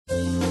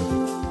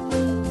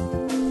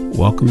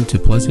Welcome to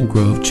Pleasant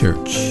Grove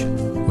Church,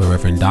 where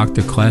Reverend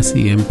Dr.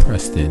 Classy M.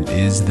 Preston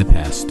is the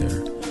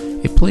pastor.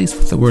 A place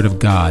where the Word of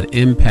God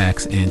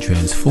impacts and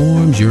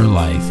transforms your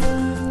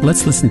life.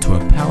 Let's listen to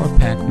a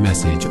power-packed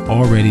message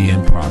already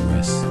in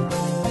progress.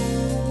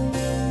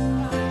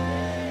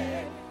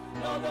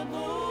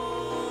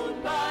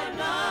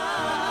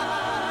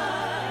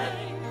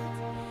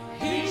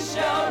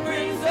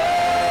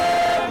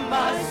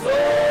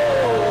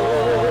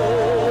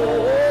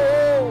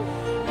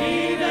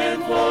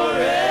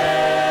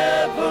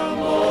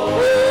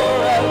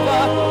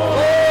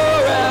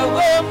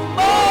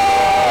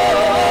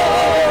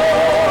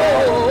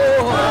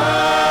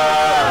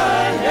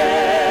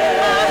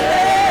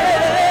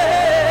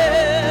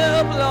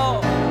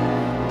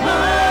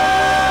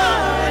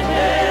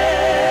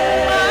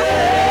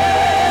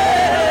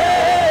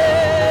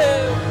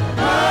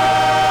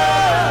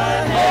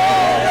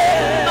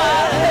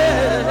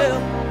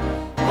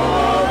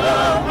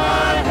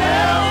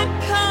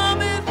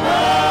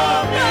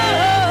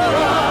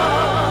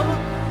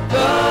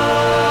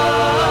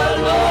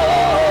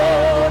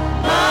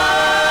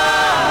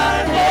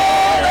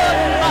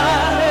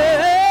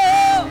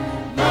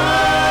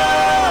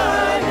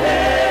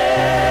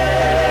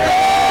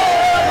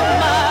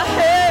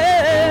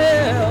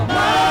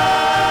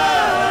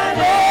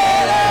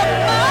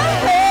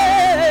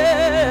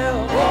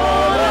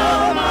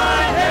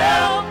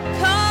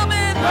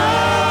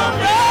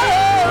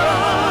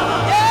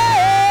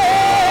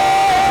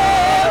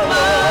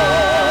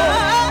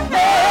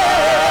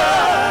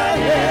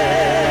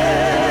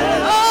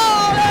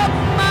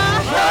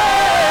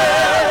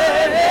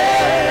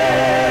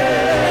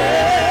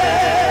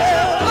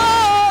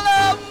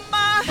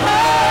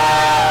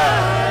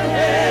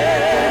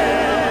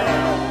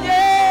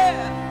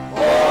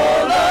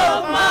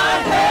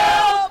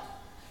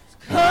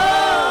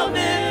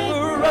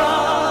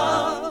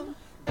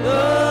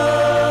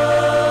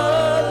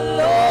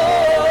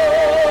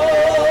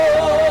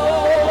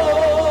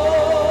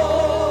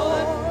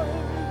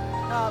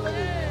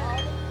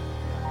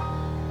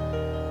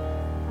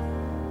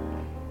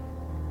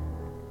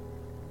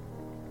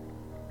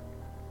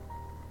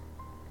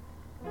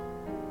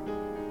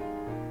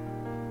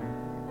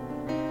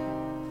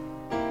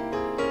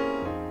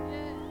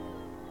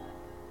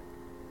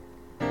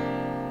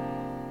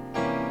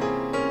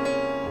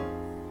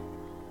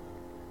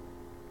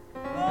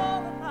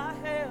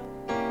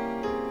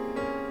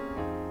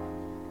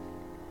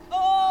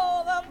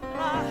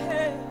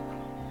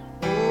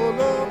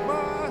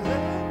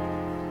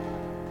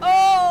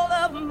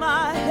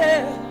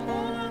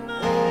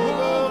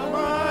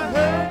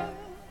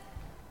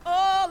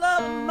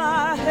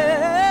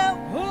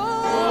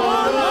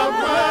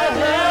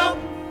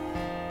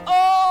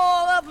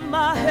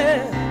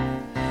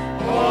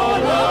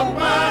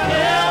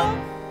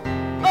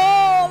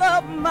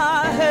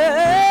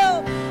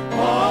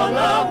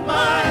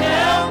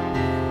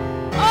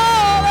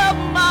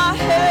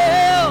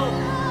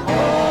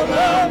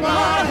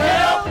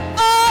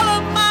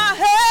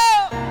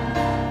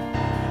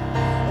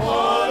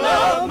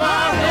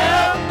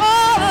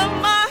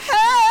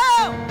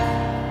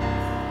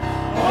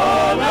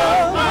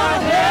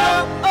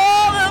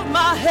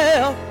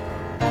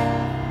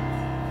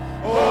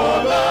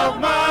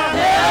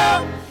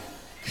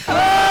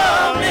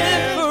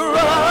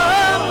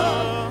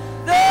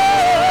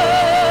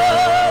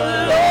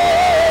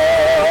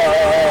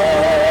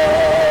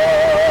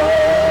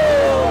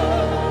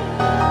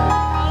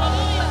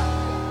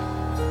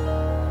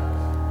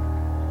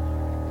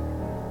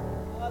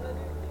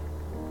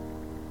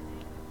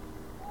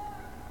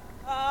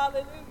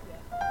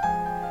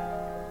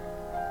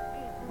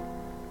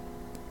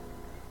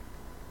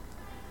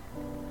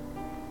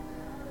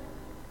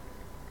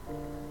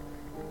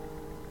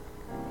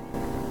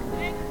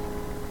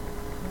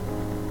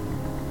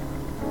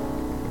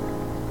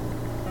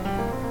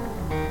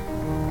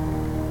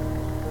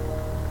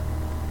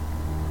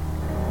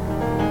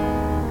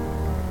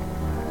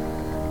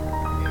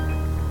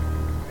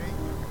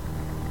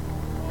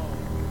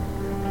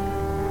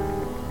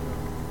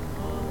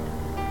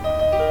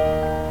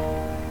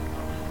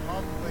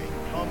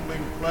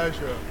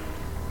 Pleasure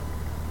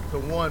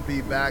to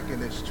be back in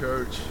this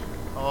church.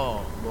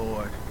 Oh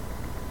Lord,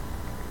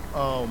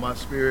 oh, my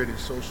spirit is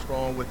so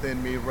strong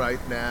within me right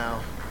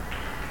now.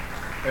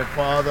 And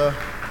Father,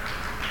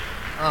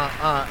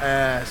 I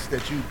ask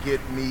that you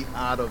get me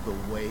out of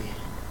the way.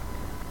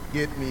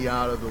 Get me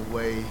out of the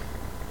way.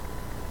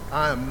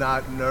 I am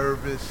not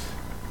nervous.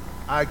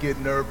 I get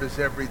nervous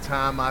every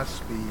time I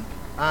speak.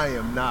 I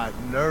am not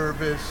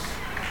nervous.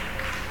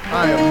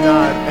 I am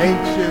not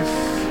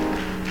anxious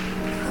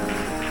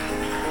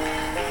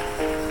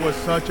for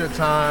such a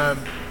time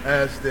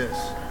as this.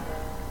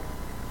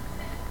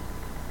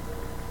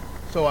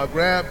 So I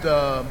grabbed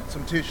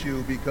some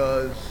tissue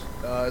because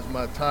as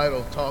my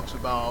title talks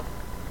about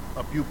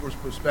a pupil's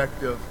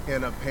perspective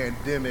in a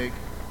pandemic,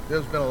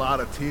 there's been a lot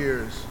of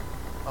tears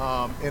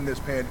in this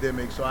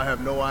pandemic, so I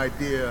have no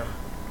idea,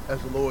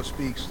 as the Lord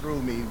speaks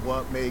through me,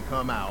 what may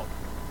come out.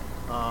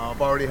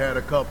 I've already had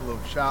a couple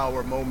of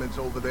shower moments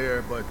over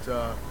there, but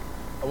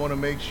I want to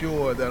make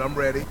sure that I'm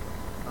ready.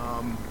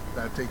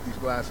 I take these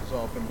glasses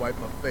off and wipe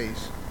my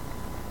face.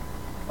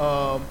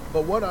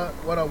 But what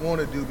I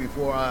want to do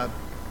before I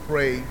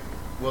pray,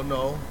 well,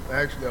 no,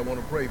 actually I want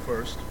to pray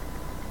first.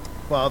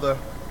 Father,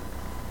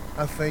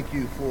 I thank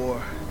you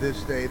for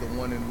this day, the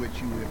one in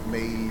which you have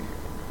made.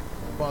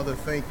 Father,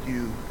 thank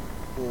you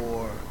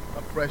for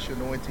a fresh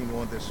anointing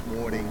on this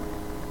morning.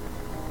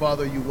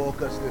 Father, you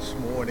woke us this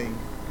morning,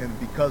 and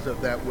because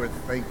of that, we're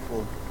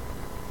thankful.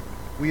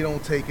 We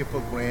don't take it for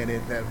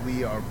granted that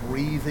we are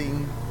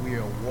breathing, we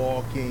are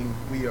walking,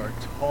 we are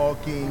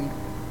talking,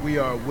 we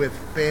are with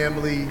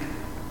family,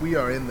 we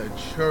are in the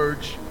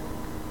church.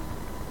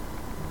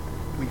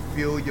 We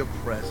feel your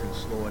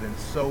presence, Lord, and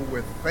so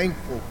we're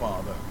thankful,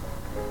 Father,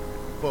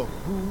 for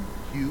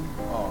who you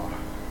are.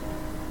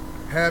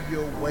 Have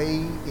your way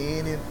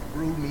in and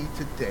through me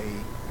today.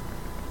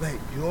 Let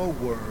your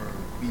word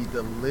be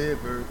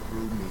delivered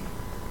through me.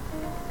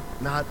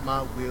 Not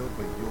my will,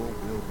 but your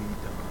will be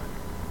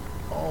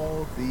done.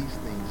 All these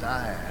things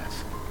I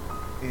ask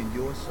in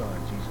your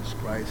Son, Jesus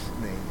Christ's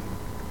name,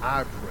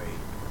 I pray.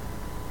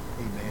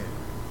 Amen.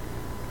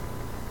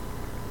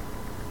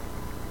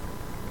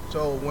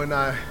 So when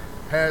I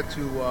had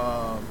to,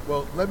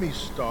 well, let me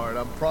start.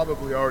 I'm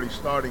probably already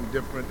starting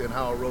different than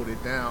how I wrote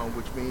it down,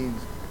 which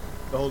means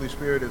the Holy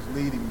Spirit is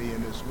leading me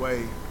in this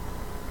way.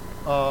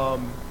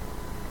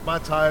 My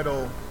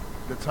title,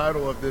 the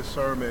title of this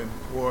sermon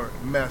or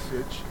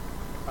message,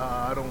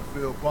 I don't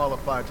feel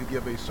qualified to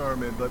give a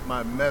sermon, but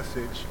my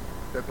message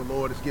that the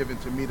Lord has given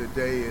to me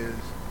today is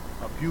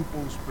a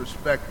pupil's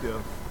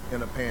perspective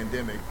in a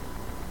pandemic.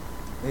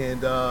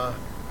 And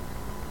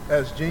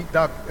as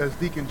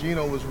Deacon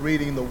Gino was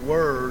reading the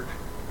word,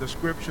 the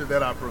scripture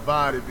that I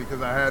provided,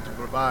 because I had to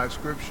provide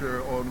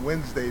scripture on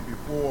Wednesday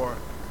before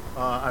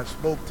I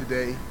spoke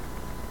today,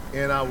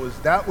 and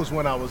that was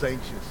when I was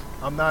anxious.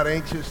 I'm not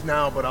anxious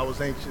now, but I was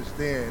anxious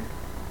then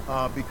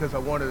because I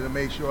wanted to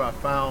make sure I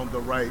found the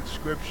right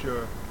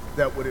scripture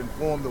that would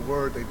inform the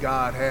word that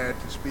God had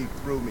to speak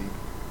through me.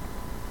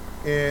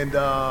 And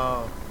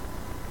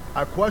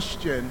I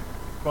questioned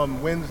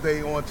from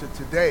Wednesday on to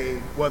today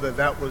whether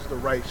that was the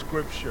right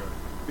scripture,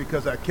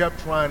 because I kept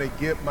trying to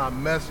get my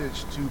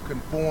message to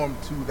conform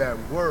to that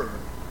word.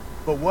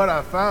 But what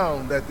I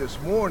found that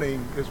this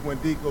morning is when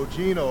Deacon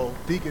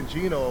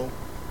Gino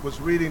was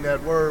reading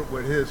that word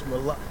with his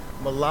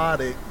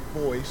melodic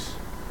voice,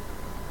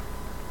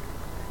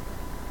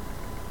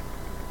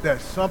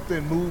 that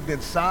something moved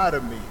inside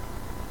of me.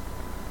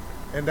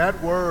 And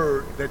that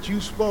word that you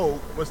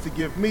spoke was to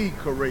give me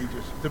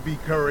courageous, to be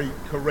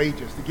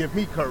courageous, to give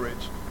me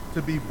courage,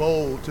 to be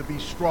bold, to be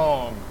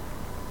strong,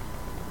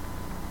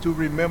 to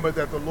remember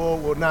that the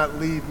Lord will not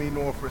leave me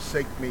nor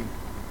forsake me.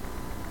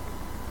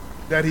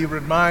 That he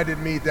reminded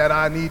me that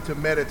I need to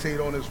meditate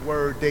on his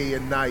word day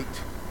and night.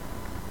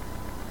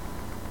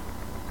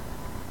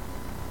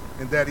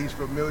 And that he's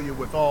familiar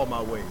with all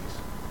my ways.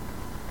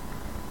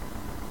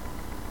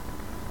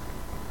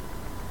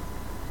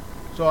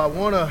 So I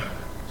want to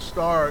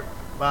start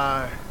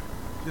by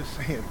just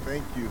saying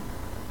thank you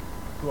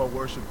to our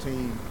worship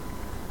team.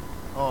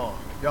 Oh,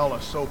 y'all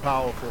are so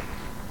powerful.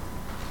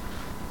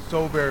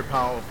 So very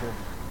powerful.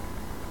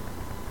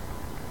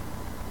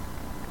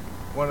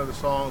 One of the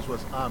songs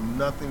was, I'm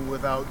nothing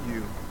without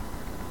you,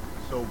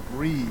 so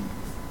breathe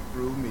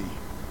through me.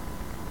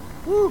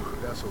 Whew,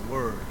 that's a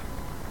word.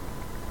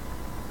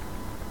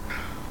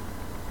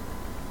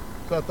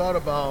 So I thought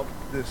about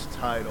this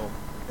title,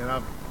 and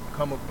I've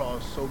come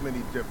across so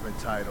many different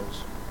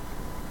titles.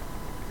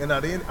 And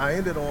I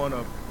ended on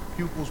a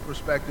pupil's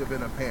perspective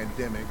in a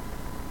pandemic,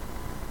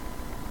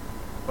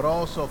 but I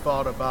also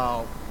thought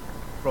about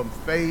from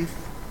faith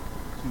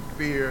to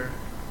fear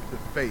to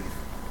faith.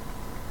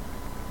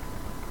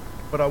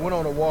 But I went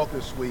on a walk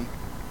this week,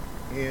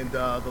 and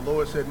the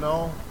Lord said,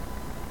 no,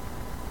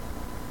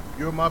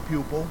 you're my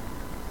pupil.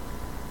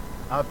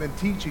 I've been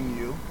teaching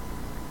you,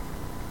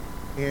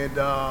 and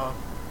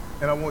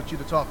I want you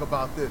to talk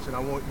about this, and I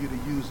want you to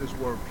use this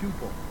word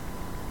pupil.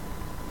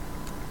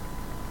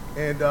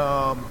 And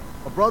a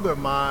brother of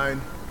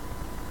mine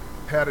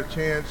had a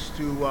chance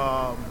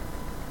to,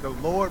 the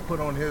Lord put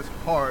on his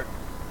heart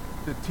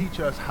to teach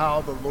us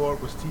how the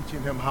Lord was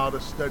teaching him how to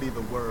study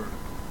the word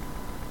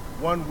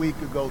 1 week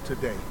ago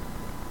today.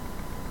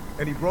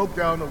 And he broke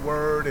down the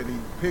word, and he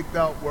picked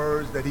out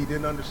words that he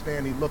didn't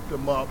understand. He looked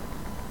them up,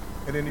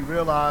 and then he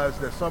realized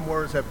that some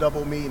words have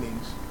double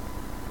meanings.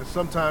 And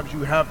sometimes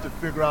you have to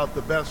figure out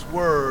the best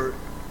word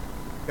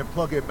and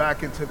plug it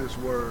back into this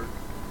word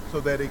so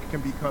that it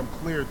can become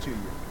clear to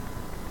you.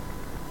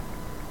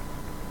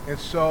 And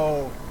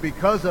so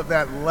because of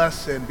that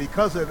lesson,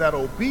 because of that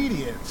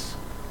obedience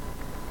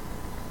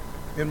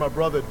in my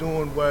brother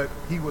doing what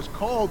he was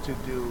called to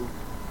do,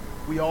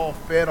 we all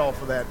fed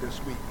off of that this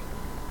week.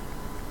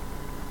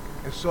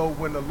 And so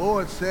when the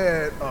Lord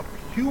said a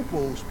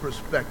pupil's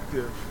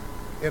perspective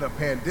in a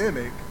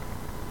pandemic,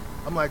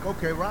 I'm like,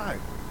 okay, right.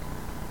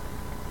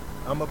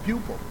 I'm a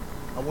pupil.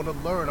 I want to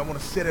learn. I want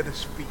to sit at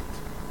his feet.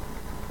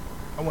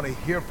 I want to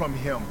hear from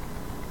him.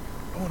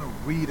 I want to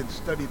read and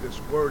study this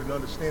word and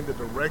understand the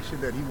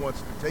direction that he wants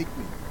to take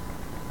me.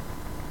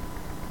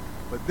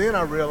 But then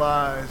I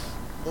realized,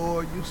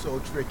 Lord, you so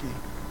tricky.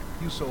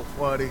 You so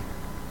funny.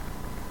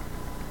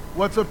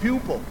 What's a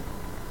pupil?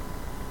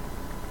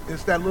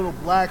 It's that little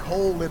black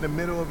hole in the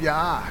middle of your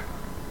eye.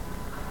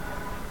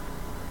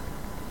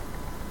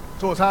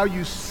 So it's how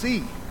you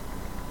see.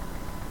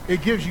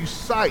 It gives you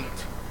sight.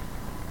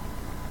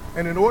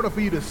 And in order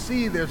for you to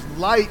see, there's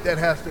light that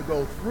has to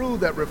go through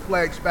that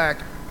reflects back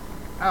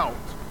out.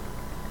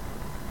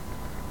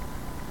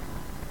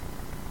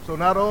 So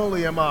not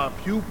only am I a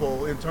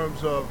pupil in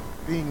terms of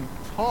being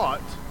taught,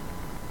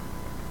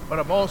 but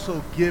I'm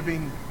also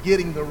getting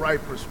the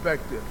right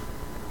perspective.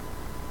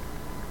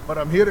 But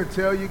I'm here to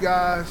tell you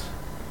guys,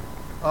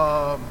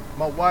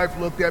 my wife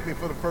looked at me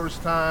for the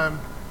first time.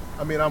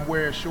 I mean, I'm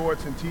wearing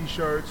shorts and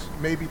t-shirts,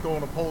 maybe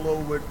throwing a polo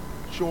with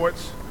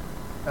shorts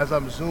as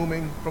I'm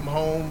zooming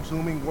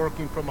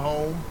working from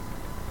home.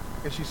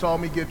 And she saw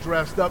me get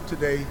dressed up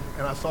today,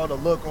 and I saw the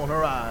look on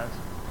her eyes.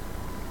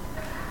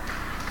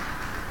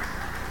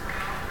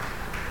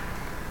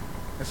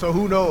 And so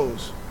who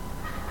knows?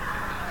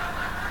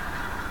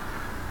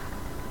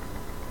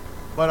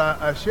 But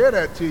I share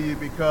that to you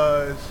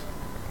because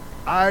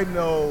I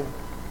know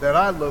that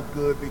I look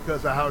good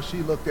because of how she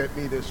looked at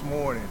me this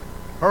morning.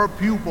 Her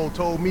pupil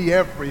told me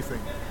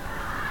everything.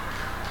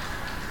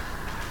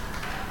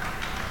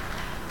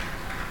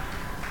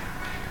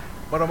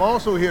 But I'm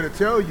also here to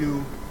tell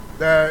you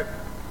that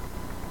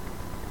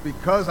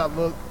because I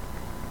look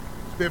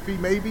spiffy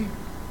maybe,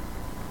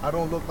 I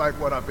don't look like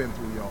what I've been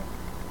through, y'all.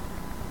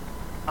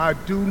 I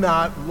do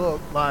not look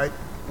like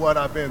what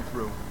I've been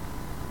through.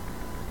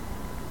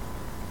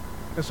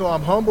 And so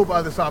I'm humbled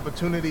by this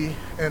opportunity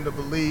and the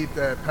belief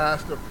that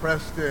Pastor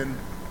Preston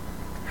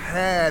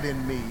had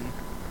in me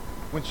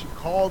when she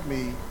called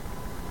me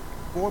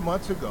 4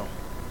 months ago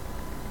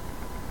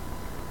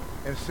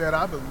and said,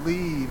 I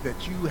believe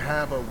that you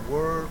have a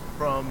word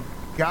from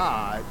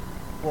God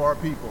for our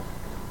people.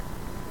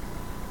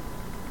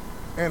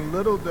 And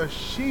little does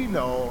she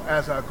know,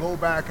 as I go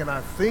back and I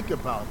think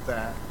about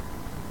that,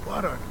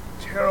 what a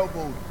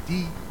terrible,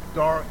 deep,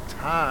 dark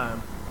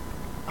time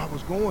I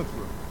was going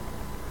through.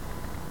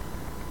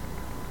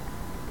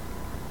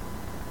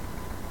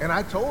 And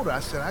I told her, I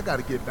said, I got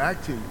to get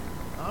back to you.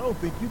 I don't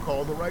think you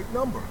called the right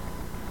number.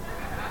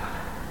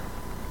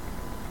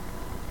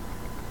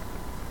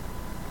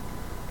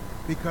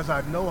 Because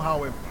I know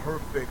how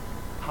imperfect,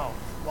 how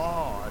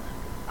flawed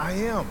I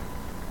am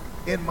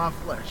in my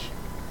flesh.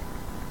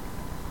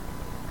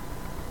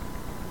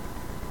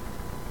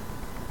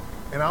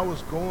 And I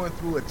was going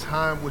through a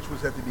time which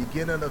was at the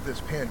beginning of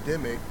this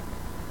pandemic,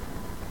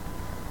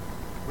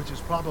 which is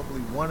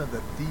probably one of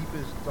the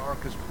deepest,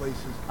 darkest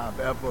places I've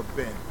ever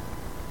been.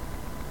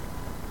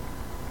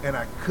 And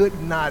I could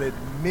not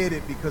admit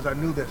it because I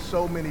knew that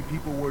so many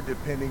people were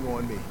depending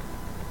on me.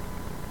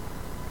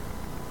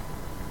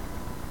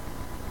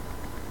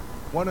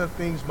 One of the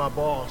things my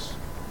boss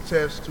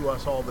says to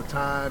us all the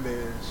time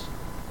is,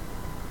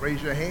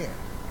 raise your hand.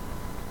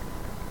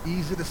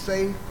 Easy to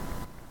say,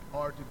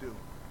 hard to do.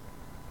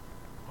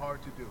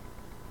 Hard to do.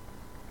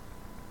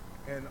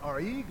 And our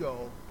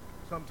ego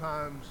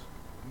sometimes,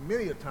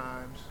 many a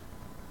times,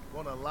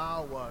 won't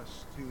allow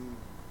us to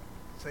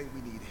say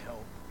we need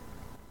help.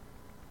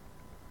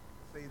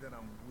 Say that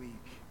I'm weak,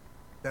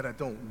 that I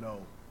don't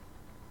know.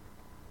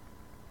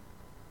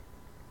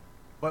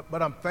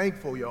 But I'm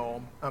thankful,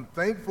 y'all. I'm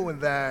thankful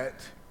in that,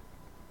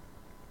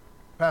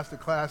 Pastor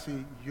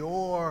Classy,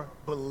 your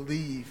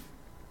belief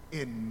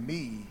in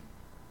me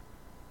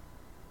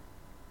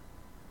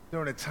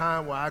during a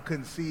time where I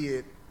couldn't see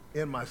it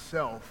in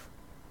myself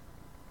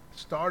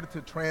started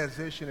to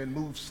transition and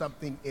move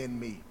something in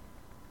me.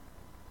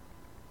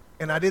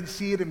 And I didn't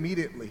see it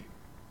immediately.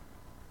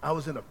 I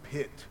was in a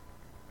pit.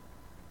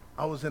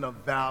 I was in a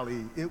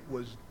valley. It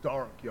was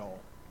dark, y'all.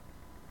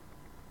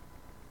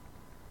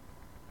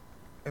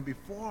 And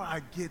before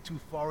I get too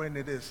far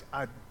into this,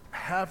 I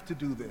have to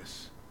do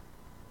this.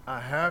 I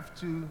have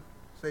to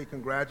say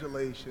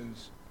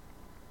congratulations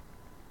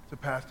to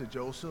Pastor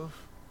Joseph.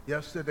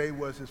 Yesterday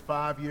was his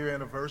 5-year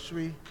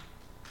anniversary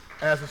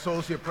as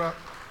associate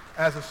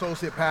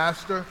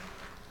pastor.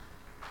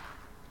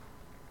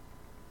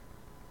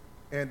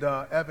 And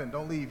Evan,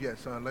 don't leave yet,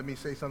 son. Let me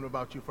say something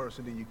about you first,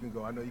 and then you can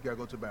go. I know you got to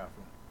go to the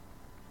bathroom.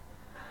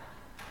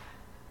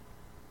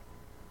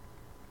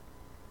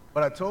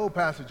 But I told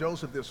Pastor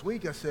Joseph this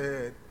week, I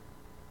said,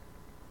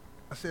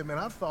 man,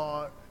 I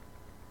thought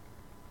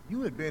you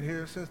had been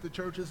here since the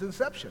church's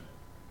inception.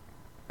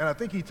 And I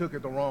think he took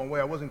it the wrong way.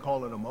 I wasn't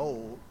calling him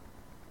old.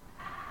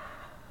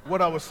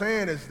 What I was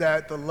saying is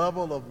that the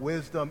level of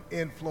wisdom,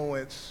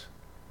 influence,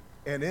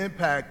 and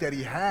impact that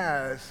he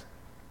has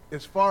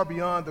is far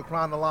beyond the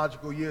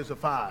chronological years of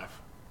 5.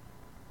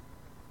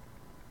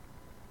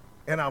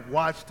 And I've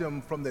watched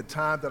him from the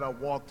time that I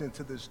walked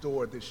into this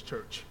door of this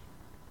church.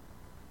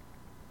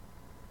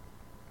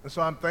 And so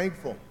I'm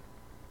thankful,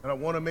 and I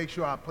want to make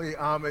sure I pay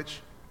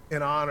homage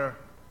and honor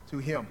to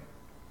him.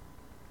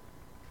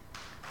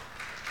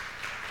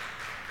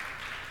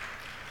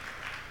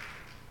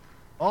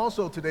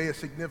 Also today is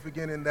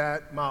significant in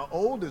that my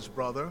oldest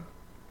brother,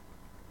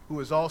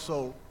 who is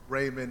also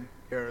Raymond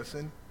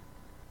Harrison,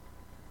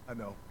 I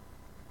know,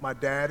 my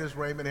dad is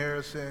Raymond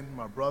Harrison,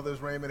 my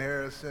brother's Raymond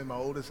Harrison, my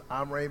oldest,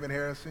 I'm Raymond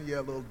Harrison. Yeah,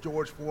 a little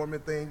George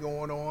Foreman thing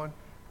going on.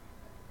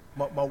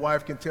 My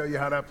wife can tell you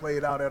how that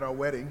played out at our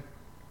wedding.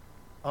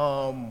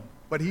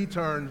 But he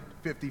turned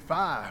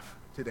 55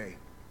 today.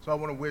 So I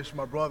want to wish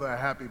my brother a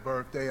happy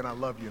birthday, and I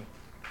love you.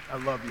 I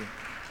love you.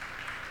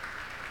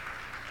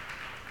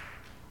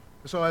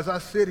 So as I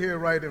sit here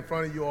right in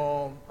front of you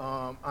all,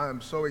 I am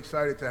so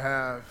excited to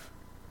have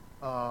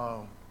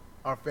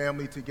our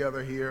family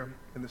together here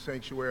in the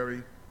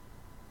sanctuary.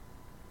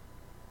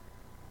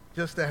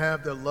 Just to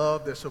have their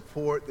love, their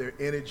support, their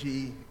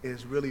energy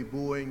is really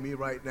buoying me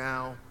right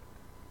now.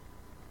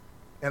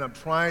 And I'm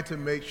trying to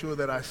make sure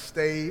that I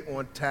stay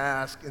on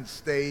task and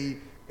stay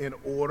in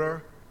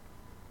order.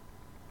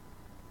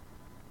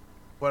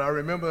 But I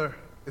remember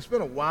it's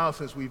been a while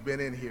since we've been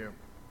in here.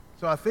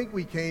 So I think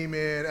we came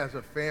in as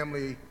a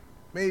family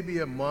maybe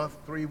a month,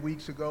 3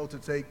 weeks ago to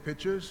take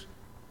pictures.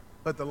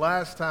 But the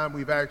last time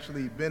we've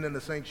actually been in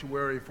the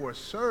sanctuary for a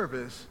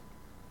service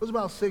was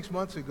about 6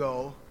 months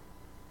ago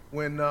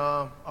when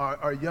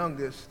our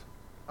youngest,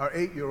 our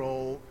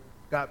 8-year-old,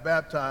 got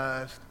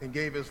baptized and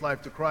gave his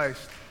life to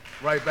Christ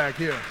right back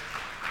here.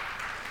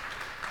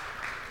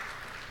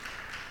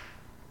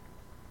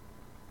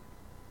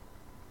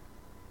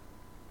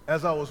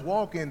 As I was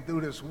walking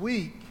through this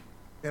week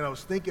and I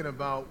was thinking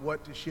about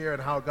what to share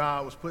and how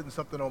God was putting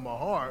something on my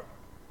heart,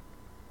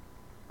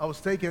 I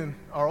was taking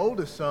our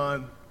oldest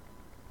son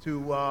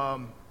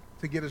to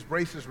get his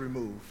braces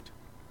removed.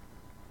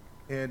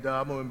 And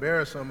I'm gonna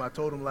embarrass him. I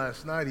told him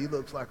last night he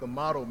looks like a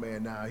model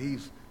man now.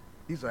 He's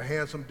a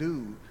handsome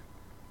dude.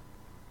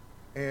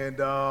 And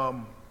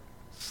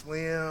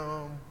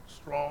slim,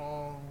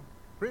 strong,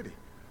 pretty.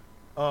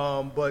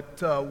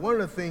 But one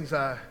of the things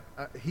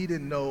he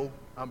didn't know,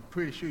 I'm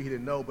pretty sure he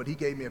didn't know, but he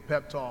gave me a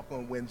pep talk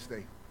on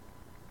Wednesday.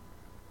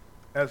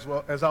 As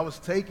well as I was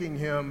taking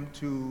him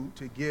to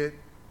get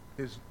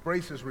his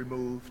braces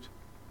removed,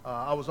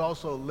 I was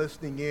also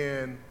listening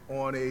in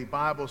on a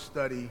Bible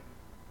study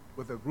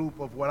with a group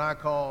of what I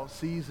call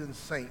seasoned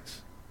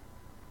saints.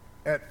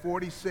 At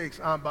 46,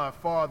 I'm by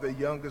far the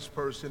youngest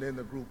person in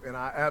the group, and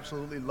I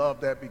absolutely love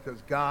that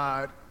because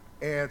God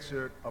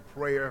answered a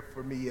prayer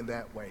for me in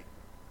that way.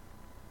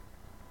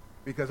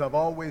 Because I've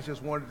always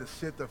just wanted to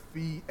sit the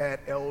feet at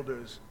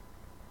elders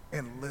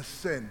and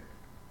listen,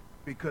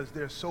 because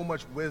there's so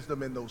much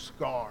wisdom in those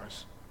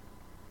scars.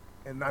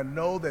 And I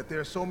know that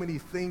there's so many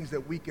things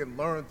that we can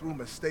learn through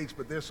mistakes,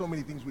 but there's so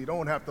many things we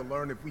don't have to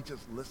learn if we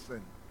just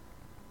listen.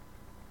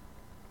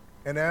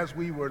 And as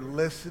we were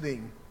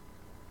listening,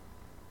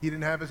 he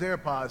didn't have his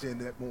AirPods in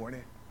that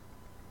morning.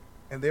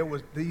 And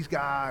these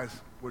guys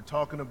were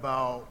talking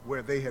about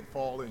where they had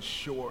fallen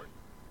short.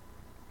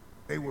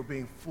 They were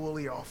being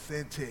fully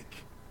authentic.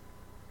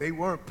 They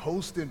weren't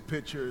posting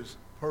pictures,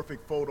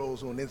 perfect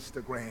photos on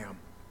Instagram.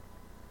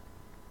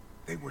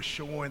 They were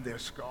showing their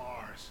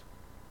scars.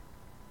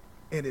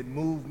 And it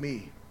moved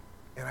me.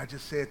 And I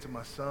just said to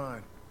my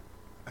son,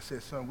 I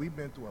said, son, we've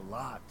been through a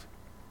lot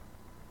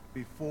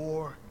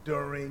before,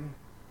 during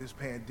this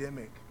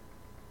pandemic.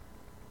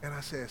 And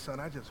I said, son,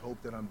 I just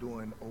hope that I'm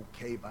doing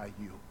okay by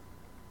you.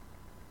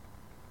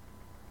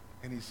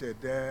 And he said,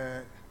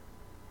 Dad,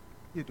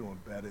 you're doing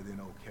better than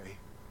okay.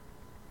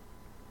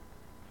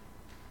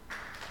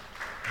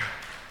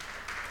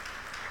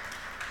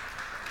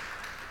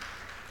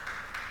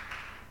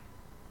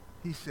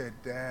 He said,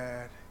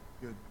 Dad,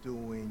 you're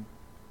doing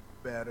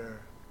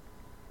better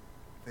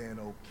than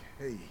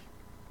okay.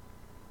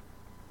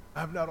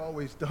 I've not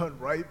always done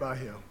right by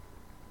him.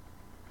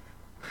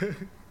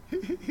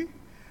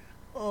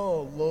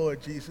 Oh,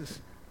 Lord Jesus.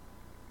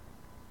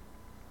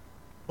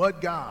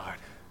 But God.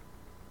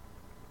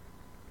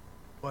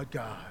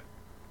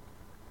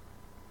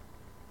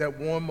 That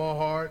warmed my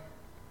heart.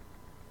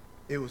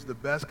 It was the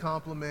best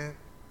compliment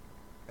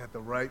at the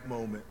right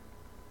moment.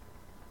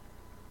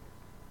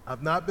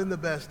 I've not been the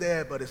best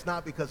dad, but it's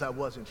not because I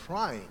wasn't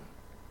trying.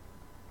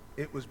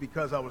 It was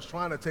because I was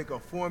trying to take a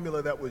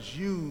formula that was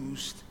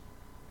used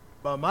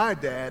by my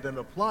dad and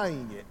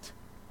applying it.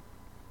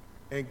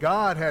 And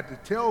God had to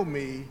tell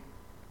me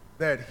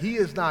that he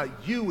is not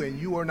you and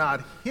you are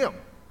not him.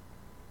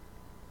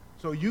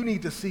 So you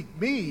need to seek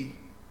me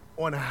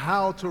on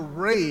how to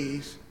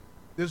raise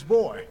this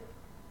boy.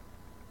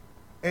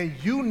 And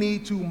you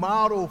need to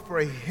model for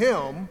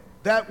him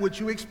that which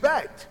you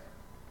expect.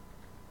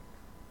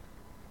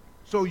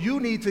 So you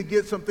need to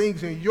get some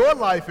things in your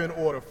life in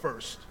order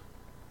first.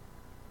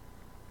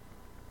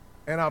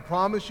 And I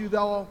promise you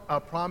though, I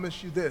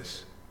promise you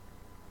this,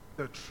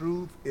 the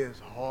truth is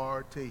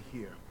hard to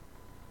hear.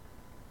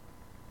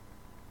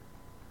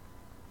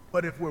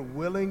 But if we're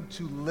willing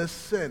to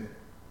listen,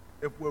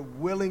 if we're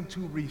willing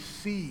to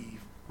receive,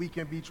 we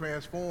can be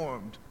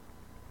transformed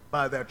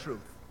by that truth.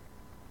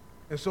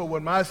 And so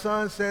when my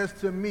son says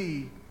to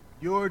me,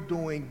 you're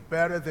doing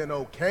better than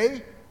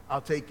okay,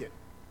 I'll take it.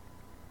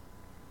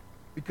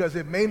 Because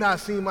it may not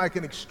seem like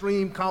an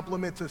extreme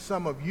compliment to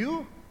some of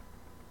you,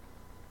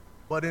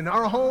 but in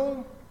our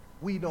home,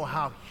 we know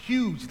how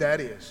huge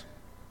that is.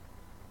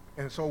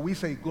 And so we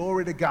say,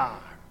 glory to God,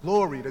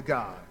 glory to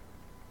God.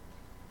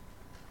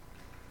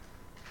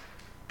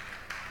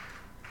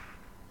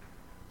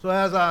 So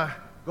as I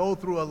go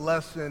through a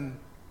lesson,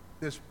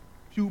 this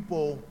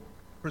pupil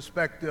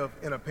perspective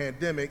in a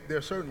pandemic, there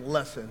are certain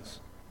lessons.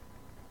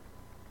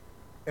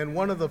 And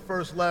one of the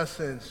first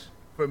lessons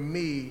for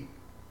me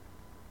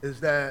is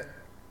that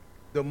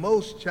the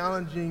most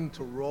challenging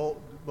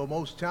role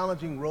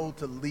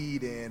to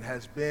lead in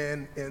has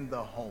been in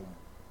the home.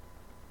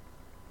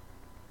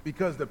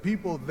 Because the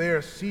people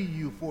there see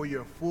you for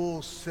your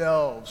full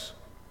selves.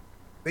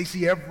 They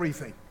see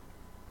everything.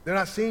 They're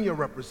not seeing your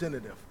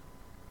representative.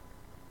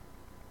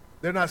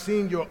 They're not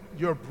seeing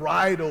your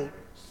bridal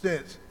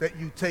sense that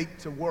you take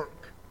to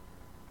work.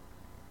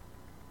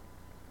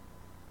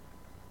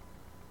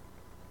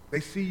 They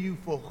see you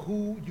for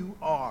who you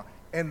are.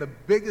 And the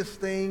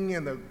biggest thing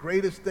and the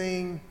greatest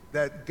thing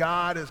that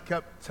God has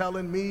kept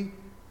telling me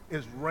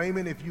is,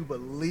 Raymond, if you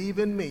believe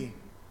in me,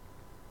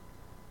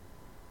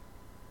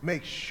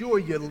 make sure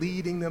you're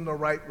leading them the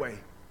right way.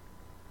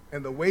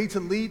 And the way to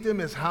lead them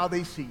is how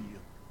they see you.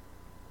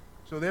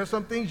 So there's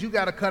some things you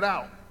got to cut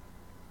out.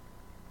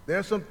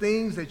 There's some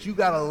things that you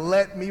got to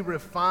let me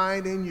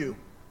refine in you.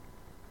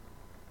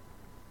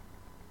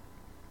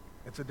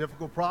 It's a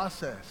difficult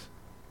process.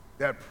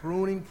 That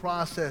pruning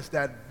process,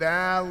 that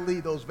valley,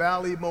 those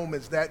valley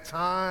moments, that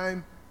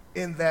time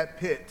in that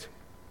pit.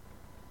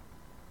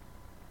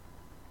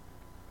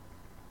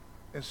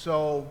 And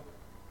so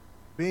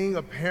being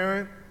a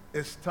parent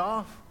is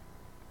tough,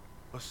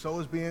 but so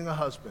is being a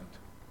husband.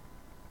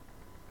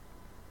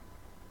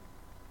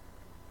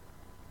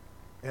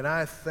 And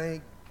I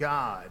thank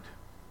God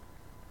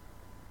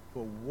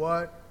for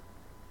what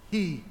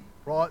he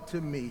brought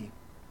to me.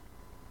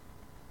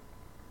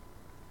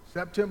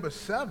 September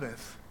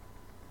 7th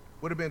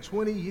would have been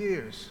 20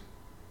 years,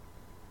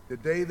 the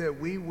day that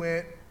we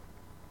went,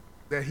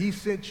 that he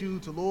sent you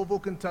to Louisville,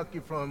 Kentucky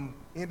from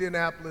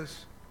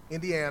Indianapolis,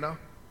 Indiana.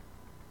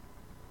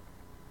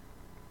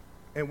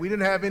 And we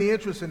didn't have any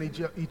interest in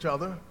each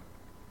other.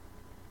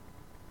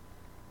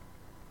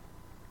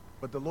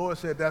 But the Lord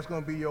said, that's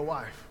going to be your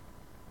wife.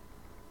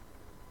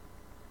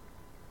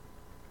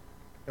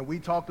 And we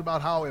talked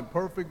about how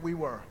imperfect we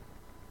were.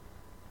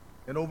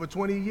 And over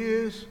 20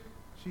 years,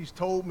 she's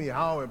told me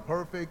how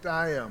imperfect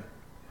I am.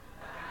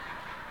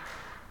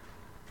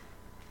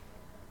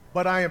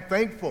 But I am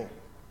thankful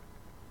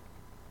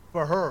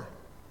for her,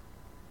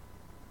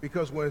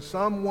 because when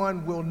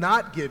someone will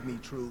not give me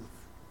truth,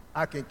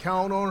 I can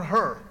count on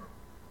her,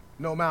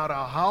 no matter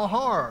how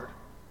hard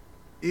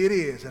it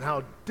is and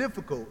how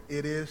difficult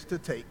it is to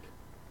take.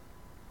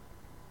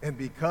 And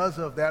because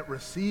of that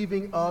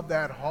receiving of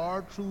that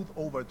hard truth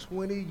over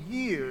 20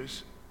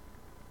 years,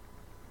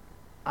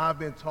 I've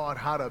been taught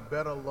how to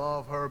better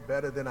love her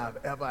better than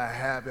I've ever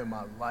have in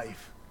my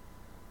life.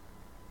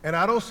 And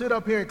I don't sit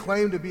up here and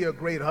claim to be a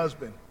great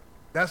husband.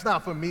 That's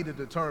not for me to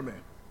determine.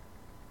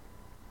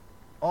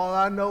 All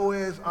I know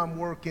is I'm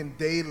working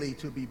daily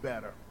to be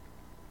better.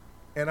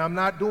 And I'm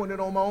not doing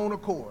it on my own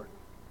accord,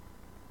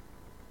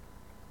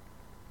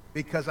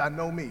 because I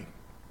know me.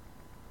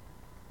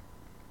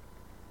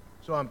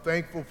 So I'm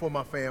thankful for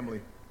my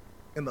family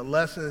and the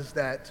lessons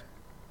that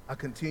I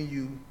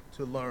continue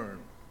to learn.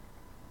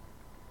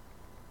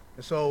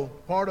 And so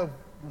part of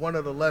one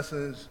of the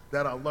lessons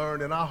that I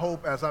learned, and I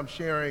hope as I'm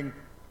sharing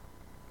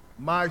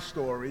my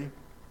story,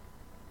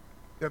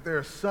 that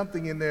there's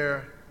something in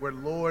there where the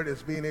Lord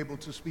is being able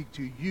to speak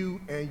to you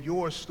and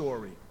your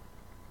story.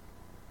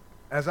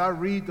 As I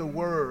read the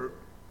word,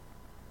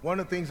 one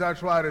of the things I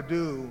try to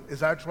do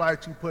is I try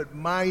to put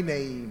my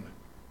name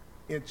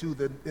into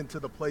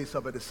the place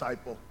of a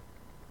disciple,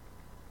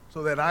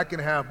 so that I can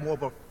have more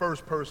of a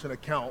first person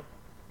account,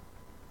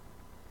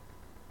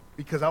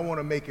 because I want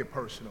to make it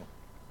personal.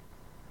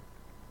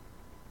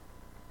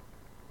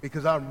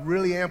 Because I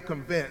really am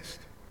convinced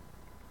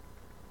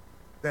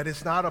that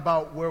it's not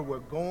about where we're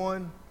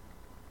going.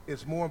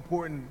 It's more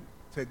important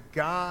to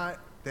God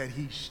that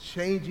he's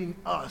changing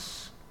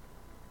us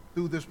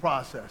through this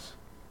process.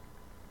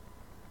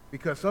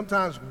 Because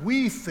sometimes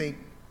we think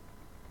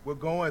we're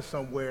going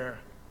somewhere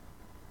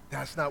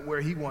that's not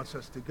where he wants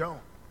us to go.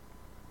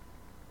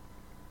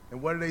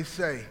 And what do they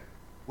say?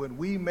 When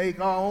we make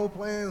our own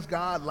plans,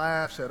 God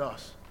laughs at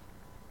us.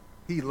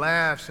 He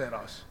laughs at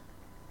us.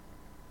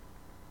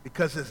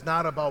 Because it's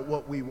not about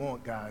what we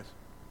want, guys.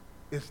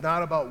 It's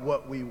not about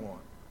what we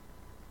want.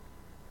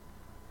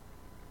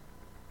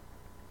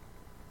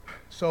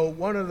 So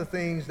one of the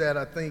things that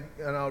I think,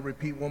 and I'll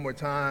repeat one more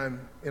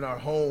time, in our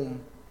home,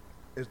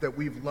 is that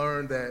we've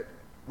learned that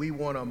we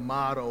want to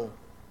model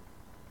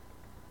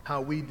how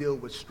we deal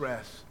with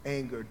stress,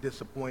 anger,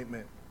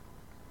 disappointment.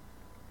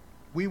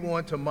 We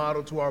want to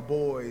model to our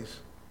boys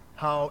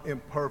how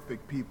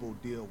imperfect people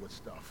deal with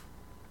stuff,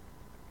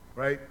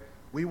 right?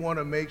 We want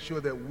to make sure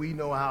that we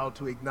know how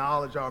to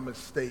acknowledge our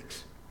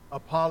mistakes,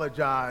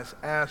 apologize,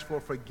 ask for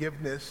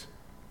forgiveness,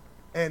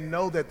 and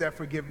know that that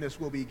forgiveness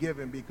will be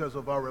given because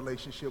of our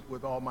relationship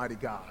with Almighty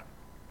God.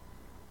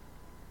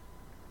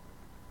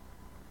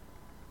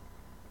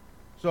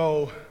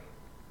 So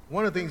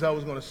one of the things I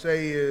was going to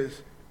say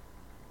is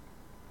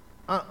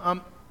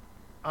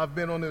I've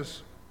been on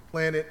this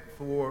planet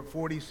for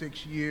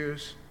 46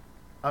 years.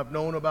 I've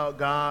known about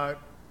God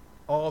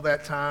all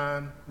that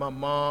time. My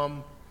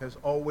mom has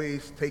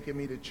always taken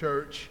me to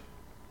church.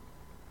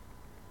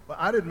 But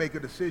I didn't make a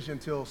decision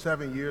until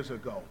 7 years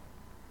ago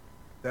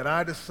that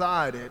I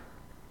decided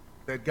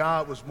that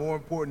God was more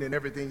important than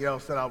everything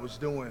else that I was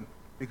doing.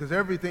 Because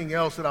everything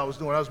else that I was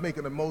doing, I was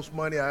making the most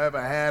money I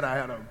ever had. I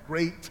had a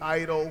great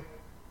title.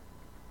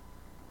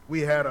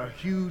 We had a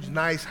huge,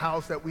 nice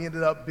house that we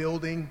ended up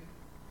building.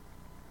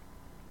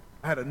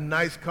 I had a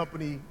nice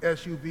company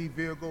SUV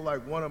vehicle,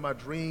 like one of my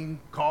dream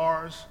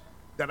cars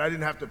that I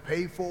didn't have to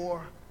pay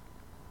for.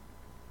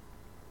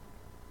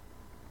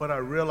 But I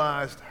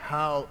realized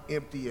how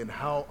empty and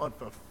how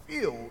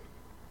unfulfilled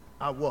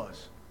I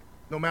was,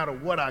 no matter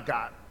what I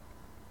got.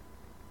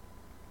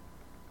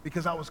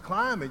 Because I was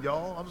climbing,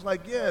 y'all. I was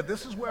like, yeah,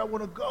 this is where I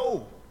want to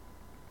go.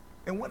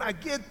 And when I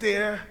get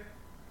there,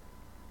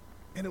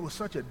 and it was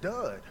such a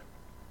dud.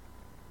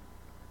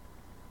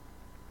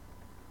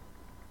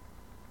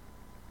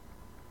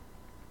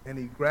 And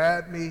he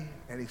grabbed me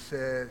and he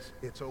says,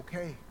 it's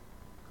okay,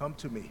 come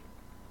to me.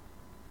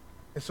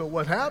 And so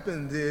what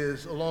happened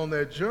is, along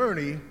that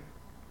journey,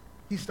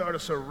 he started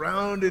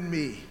surrounding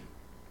me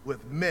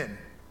with men.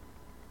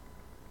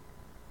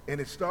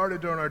 And it started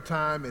during our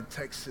time in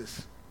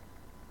Texas.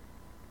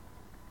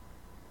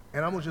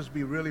 And I'm going to just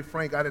be really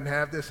frank. I didn't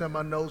have this in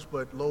my notes,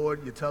 but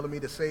Lord, you're telling me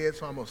to say it,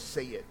 so I'm going to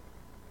say it.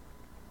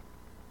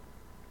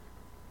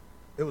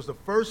 It was the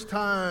first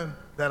time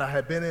that I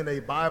had been in a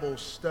Bible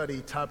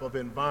study type of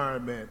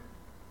environment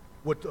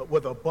with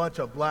a bunch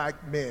of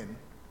black men.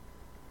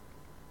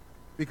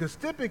 Because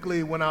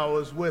typically when I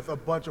was with a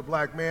bunch of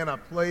black men, I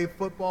played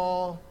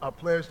football, I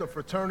pledged a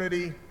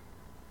fraternity.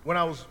 When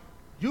I was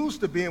used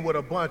to being with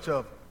a bunch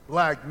of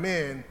black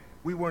men,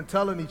 we weren't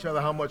telling each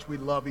other how much we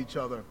love each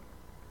other,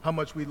 how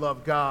much we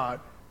love God,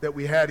 that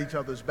we had each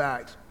other's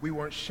backs. We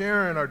weren't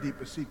sharing our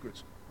deepest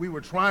secrets. We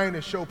were trying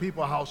to show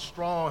people how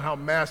strong, how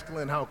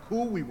masculine, how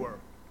cool we were.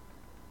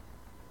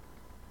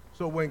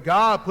 So when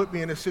God put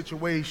me in a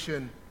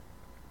situation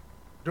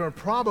during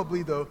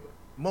probably the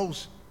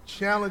most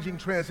challenging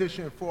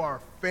transition for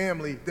our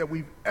family that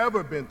we've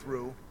ever been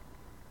through,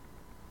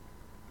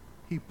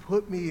 he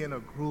put me in a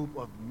group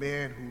of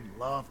men who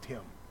loved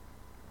him.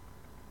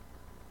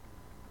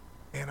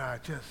 And I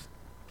just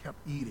kept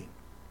eating,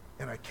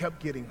 and I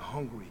kept getting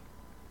hungry.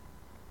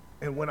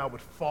 And when I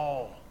would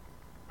fall,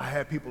 I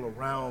had people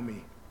around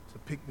me to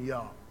pick me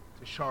up,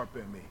 to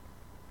sharpen me.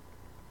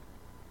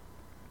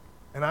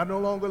 And I no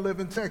longer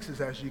live in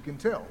Texas, as you can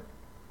tell.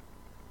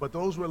 But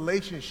those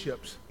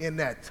relationships in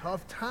that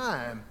tough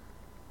time,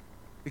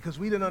 because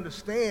we didn't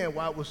understand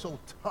why it was so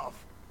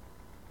tough.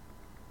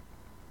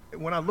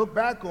 And when I look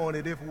back on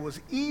it, if it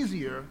was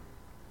easier,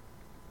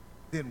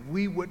 then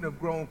we wouldn't have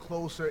grown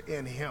closer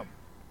in him.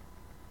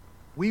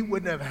 We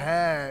wouldn't have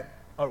had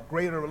a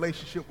greater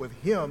relationship with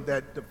him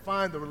that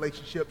defined the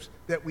relationships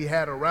that we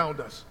had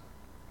around us.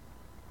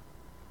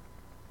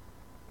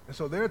 And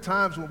so there are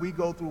times when we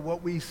go through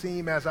what we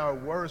seem as our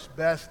worst,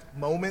 best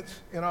moments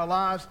in our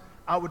lives.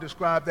 I would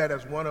describe that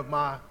as one of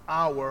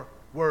our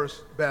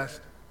worst,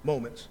 best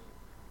moments.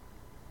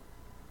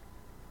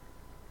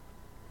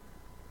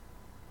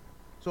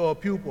 So a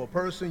pupil, a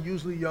person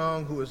usually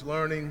young who is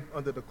learning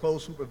under the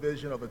close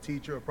supervision of a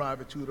teacher, a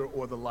private tutor,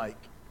 or the like.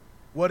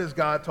 What has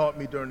God taught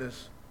me during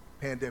this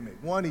pandemic?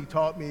 One, he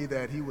taught me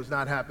that he was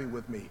not happy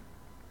with me.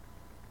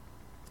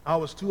 I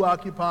was too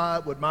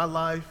occupied with my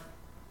life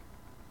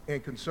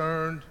and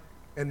concerned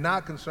and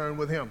not concerned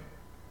with him.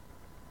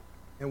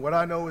 And what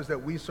I know is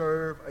that we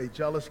serve a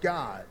jealous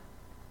God.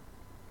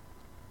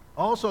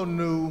 I also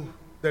knew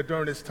that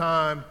during this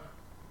time,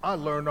 I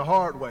learned the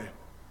hard way.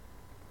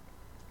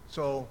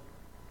 So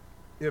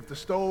if the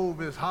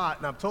stove is hot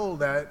and I'm told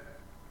that,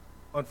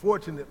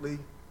 unfortunately,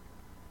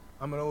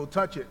 I'm going to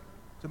touch it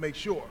to make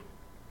sure.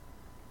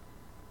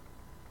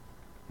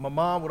 My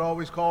mom would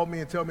always call me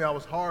and tell me I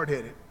was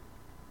hard-headed.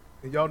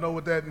 And y'all know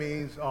what that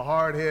means. A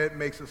hard head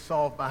makes a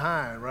soft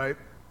behind, right?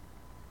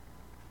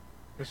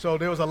 And so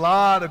there was a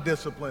lot of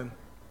discipline,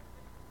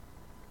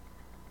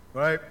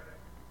 right?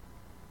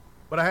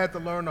 But I had to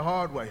learn the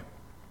hard way.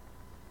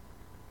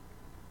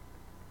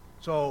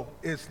 So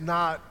it's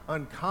not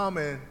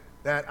uncommon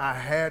that I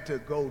had to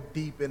go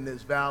deep in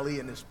this valley,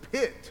 in this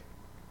pit,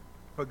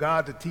 for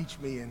God to teach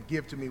me and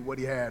give to me what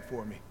he had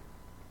for me.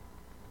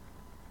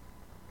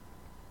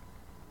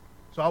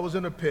 So I was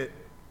in a pit,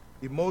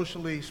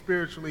 emotionally,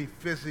 spiritually,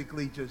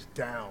 physically just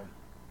down.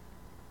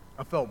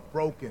 I felt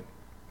broken,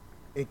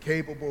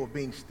 incapable of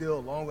being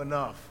still long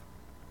enough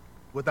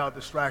without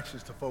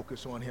distractions to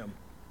focus on him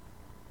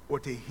or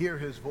to hear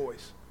his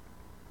voice.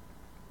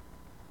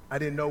 I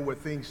didn't know where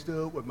things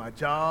stood with my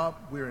job.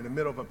 We were in the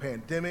middle of a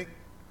pandemic.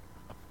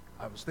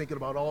 I was thinking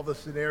about all the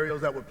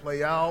scenarios that would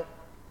play out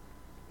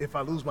if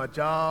I lose my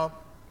job.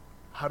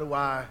 How do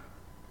I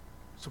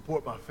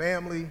support my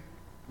family?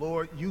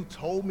 Lord, you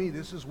told me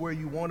this is where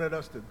you wanted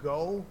us to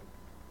go.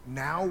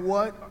 Now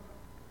what?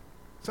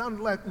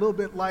 Sounded like a little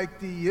bit like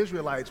the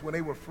Israelites when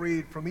they were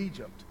freed from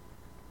Egypt.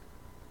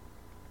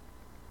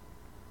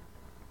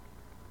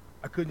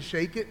 I couldn't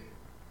shake it,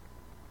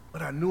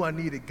 but I knew I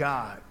needed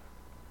God.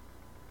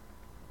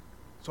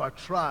 So I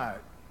tried.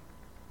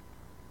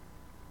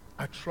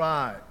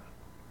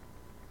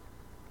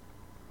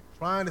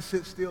 Trying to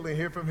sit still and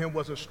hear from him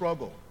was a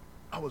struggle.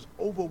 I was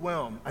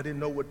overwhelmed. I didn't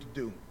know what to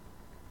do.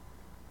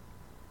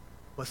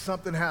 But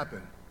something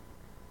happened.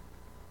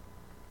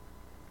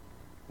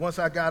 Once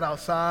I got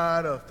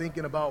outside of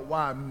thinking about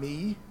why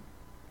me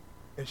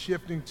and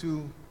shifting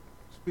to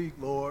speak,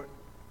 Lord,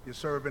 your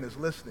servant is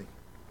listening.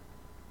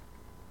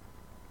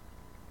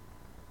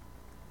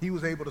 He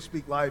was able to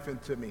speak life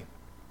into me.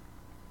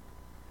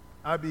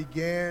 I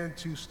began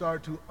to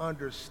start to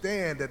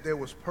understand that there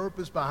was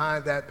purpose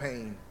behind that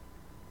pain.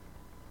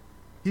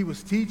 He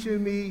was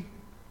teaching me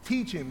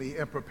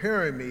and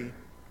preparing me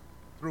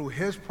through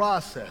his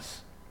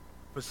process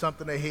for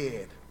something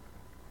ahead.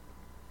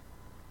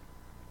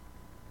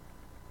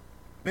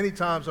 Many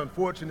times,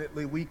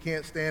 unfortunately, we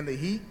can't stand the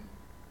heat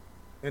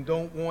and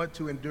don't want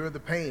to endure the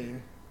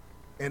pain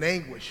and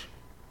anguish.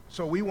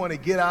 So we want to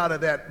get out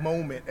of that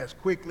moment as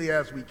quickly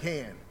as we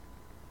can.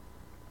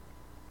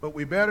 But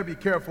we better be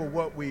careful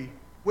what we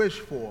wish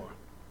for.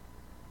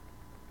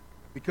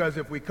 Because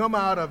if we come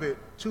out of it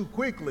too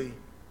quickly,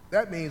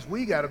 that means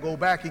we got to go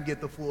back and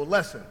get the full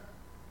lesson.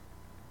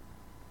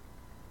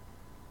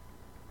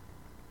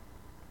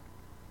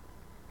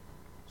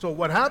 So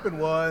what happened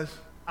was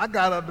I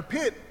got out of the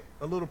pit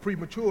a little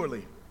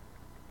prematurely.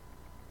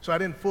 So I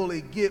didn't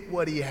fully get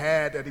what he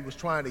had that he was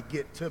trying to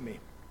get to me.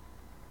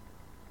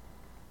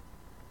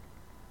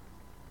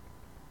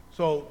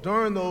 So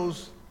during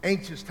those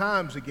anxious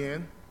times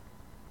again,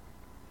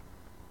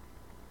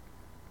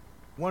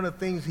 one of the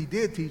things he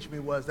did teach me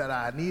was that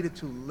I needed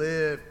to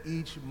live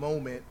each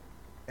moment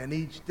and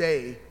each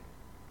day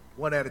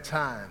one at a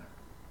time,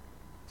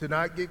 to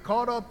not get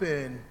caught up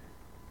in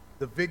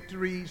the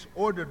victories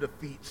or the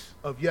defeats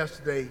of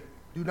yesterday.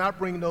 Do not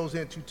bring those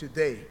into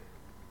today,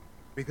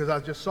 because I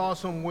just saw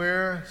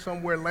somewhere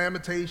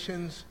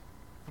Lamentations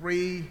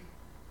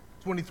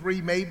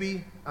 3:23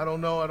 maybe. I don't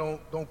know.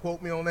 Don't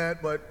quote me on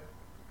that, but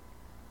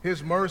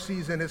his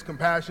mercies and his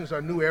compassions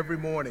are new every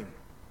morning.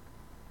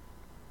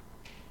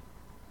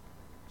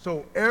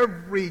 So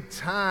every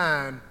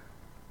time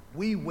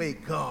we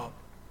wake up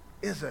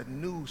is a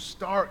new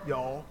start,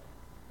 y'all.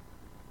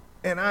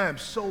 And I am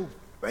so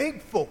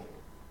thankful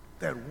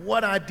that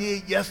what I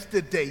did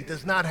yesterday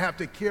does not have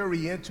to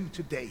carry into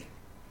today.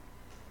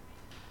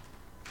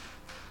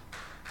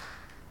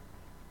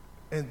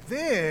 And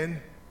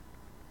then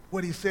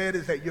what he said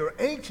is that you're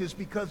anxious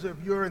because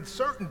of your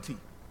uncertainty.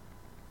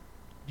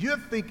 You're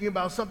thinking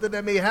about something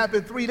that may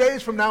happen 3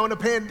 days from now in a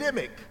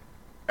pandemic.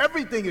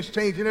 Everything is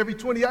changing every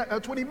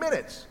 20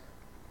 minutes.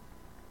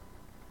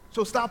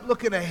 So stop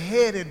looking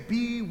ahead and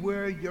be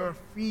where your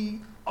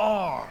feet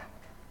are.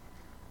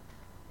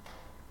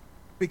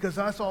 Because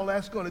that's all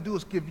that's going to do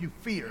is give you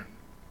fear.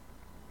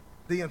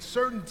 The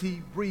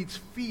uncertainty breeds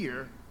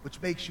fear, which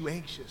makes you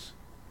anxious.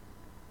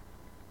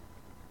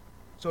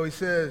 So he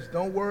says,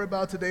 don't worry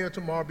about today or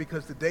tomorrow,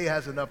 because today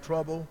has enough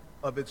trouble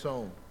of its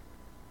own.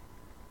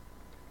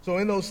 So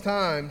in those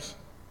times,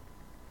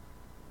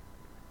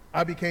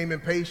 I became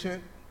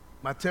impatient.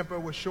 My temper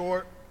was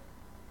short.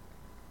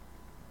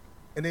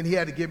 And then he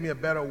had to give me a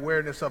better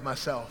awareness of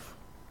myself.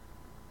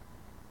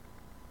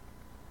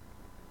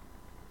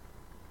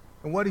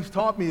 And what he's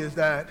taught me is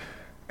that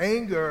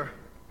anger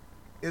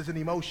is an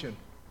emotion.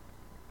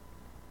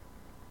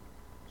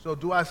 So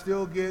do I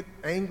still get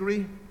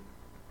angry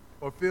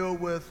or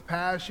filled with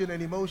passion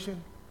and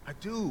emotion? I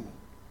do.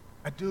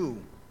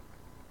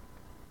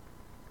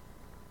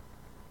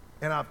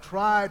 And I've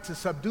tried to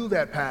subdue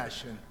that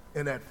passion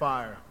and that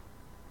fire.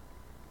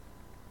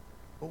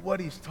 But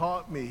what he's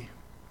taught me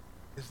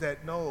is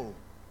that no,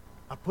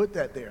 I put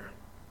that there.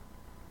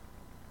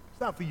 It's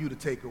not for you to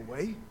take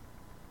away.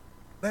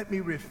 Let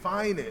me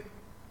refine it.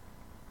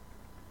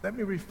 Let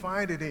me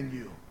refine it in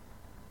you.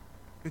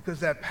 Because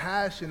that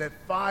passion, that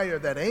fire,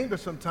 that anger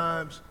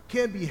sometimes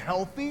can be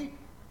healthy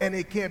and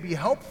it can be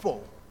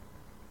helpful.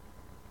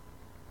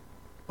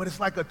 But it's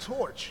like a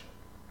torch.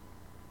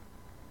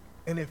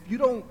 And if you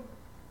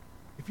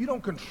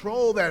don't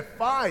control that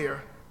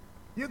fire,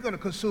 you're going to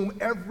consume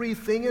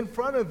everything in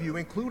front of you,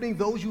 including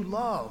those you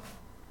love.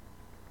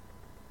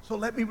 So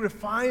let me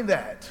refine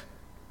that.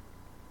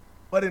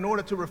 But in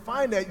order to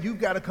refine that, you've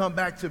got to come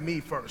back to me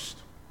first.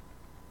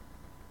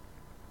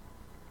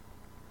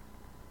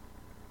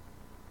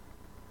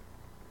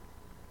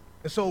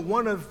 And so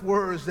one of the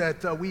words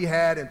that we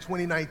had in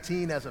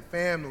 2019 as a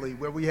family,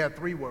 where we had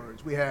 3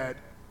 words. We had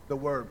the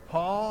word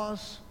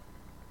pause,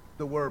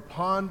 the word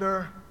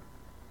ponder,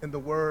 and the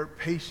word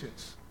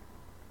patience.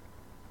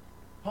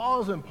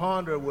 Pause and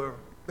ponder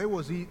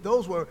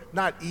those were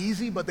not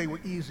easy, but they were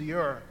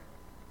easier.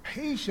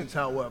 Patience,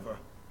 however,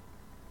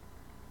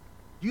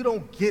 You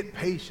don't get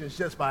patience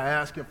just by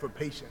asking for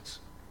patience.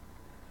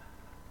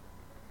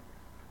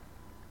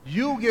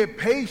 You get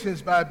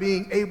patience by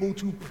being able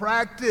to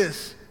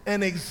practice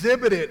and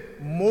exhibit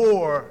it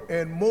more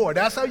and more.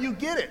 That's how you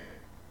get it.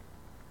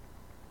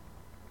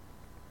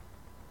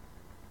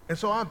 And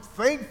so I'm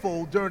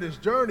thankful during this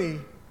journey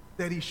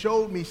that he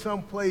showed me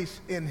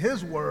someplace in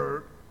his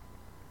word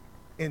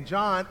in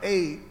John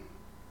 8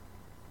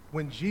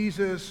 when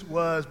Jesus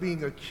was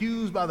being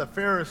accused by the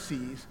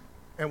Pharisees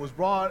and was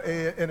brought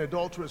an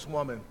adulterous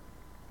woman.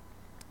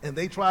 And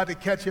they tried to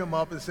catch him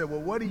up and said,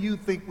 well, what do you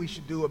think we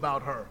should do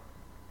about her?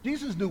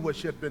 Jesus knew what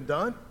should have been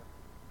done.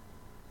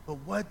 But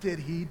what did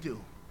he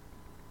do?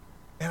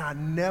 And I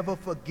never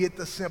forget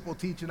the simple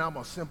teaching. I'm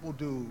a simple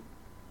dude.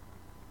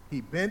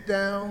 He bent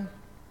down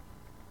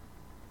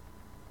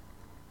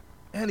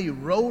and he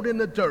wrote in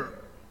the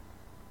dirt.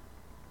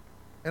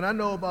 And I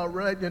know about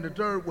writing in the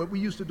dirt, what we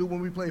used to do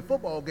when we played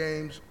football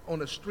games on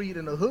the street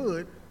in the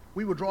hood,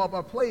 we would draw up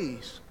our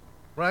plays,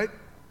 right?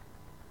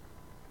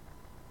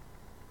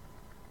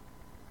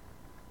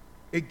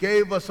 It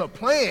gave us a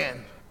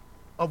plan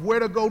of where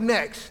to go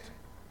next.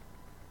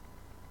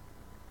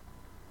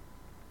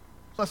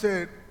 So I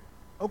said,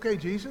 okay,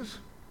 Jesus,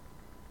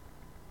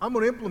 I'm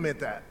going to implement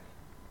that.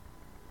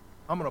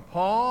 I'm going to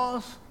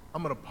pause.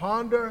 I'm going to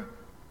ponder.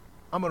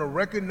 I'm going to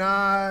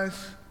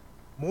recognize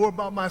more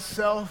about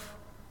myself.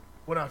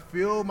 When I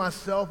feel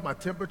myself, my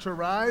temperature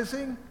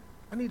rising,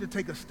 I need to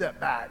take a step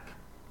back.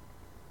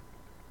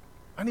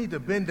 I need to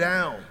bend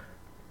down.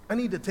 I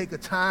need to take a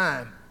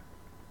time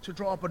to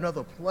draw up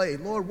another play.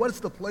 Lord, what's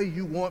the play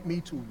you want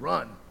me to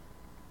run?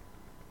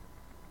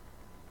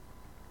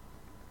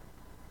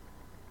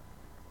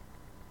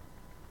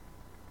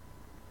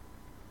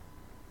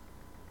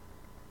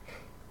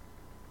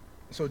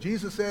 So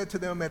Jesus said to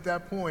them at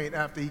that point,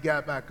 after he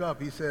got back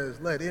up, he says,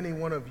 let any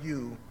one of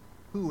you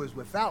who is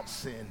without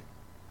sin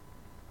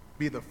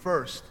be the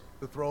first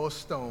to throw a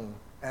stone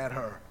at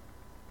her.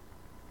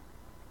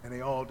 And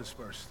they all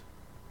dispersed.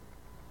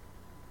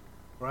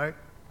 Right?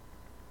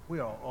 We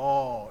are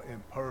all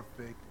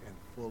imperfect and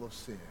full of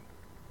sin.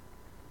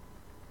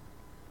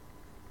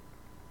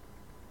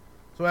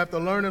 So after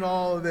learning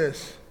all of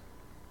this,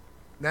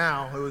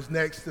 now it was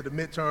next to the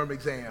midterm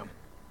exam.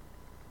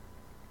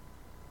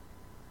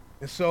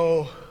 And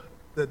so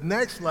the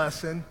next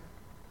lesson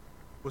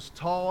was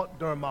taught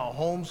during my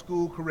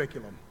homeschool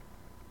curriculum.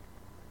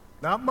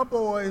 Not my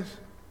boys.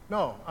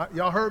 No,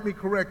 y'all heard me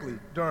correctly.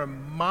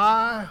 During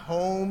my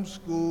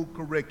homeschool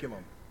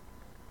curriculum,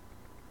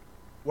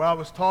 where I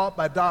was taught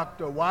by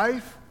Dr.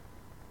 Wife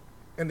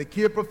and the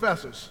kid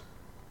professors.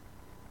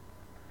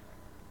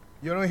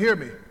 You don't hear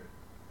me?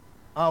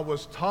 I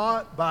was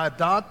taught by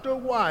Dr.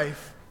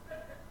 Wife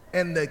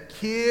and the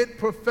kid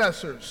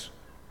professors.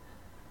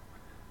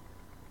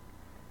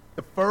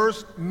 The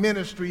first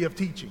ministry of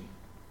teaching.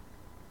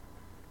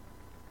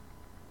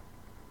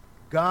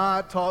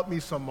 God taught me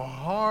some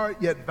hard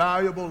yet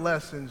valuable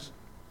lessons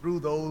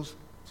through those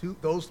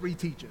three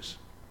teachers.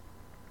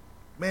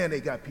 Man, they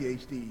got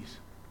PhDs.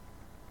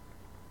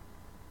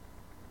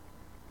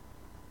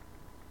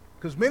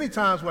 Because many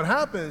times what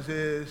happens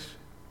is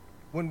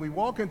when we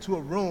walk into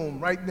a room,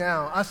 right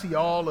now, I see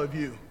all of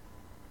you.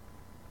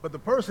 But the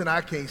person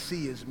I can't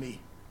see is me.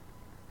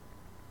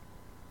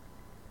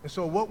 And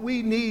so what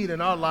we need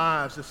in our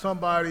lives is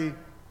somebody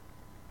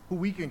who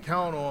we can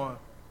count on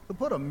to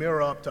put a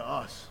mirror up to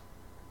us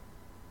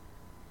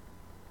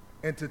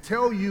and to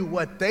tell you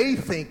what they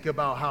think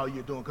about how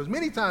you're doing. Because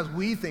many times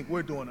we think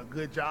we're doing a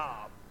good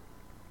job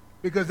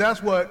because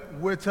that's what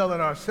we're telling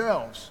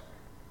ourselves.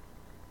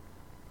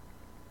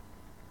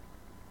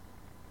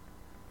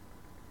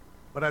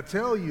 But I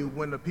tell you,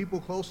 when the people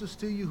closest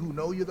to you who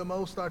know you the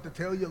most start to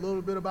tell you a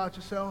little bit about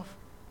yourself,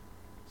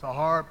 it's a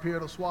hard pill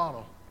to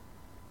swallow.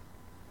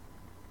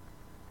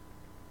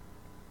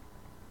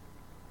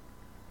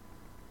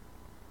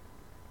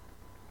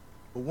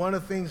 But one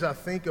of the things I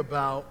think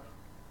about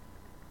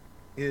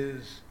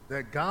is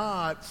that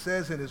God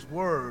says in his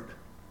word,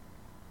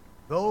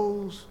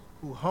 those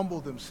who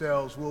humble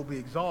themselves will be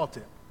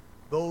exalted.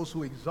 Those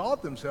who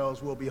exalt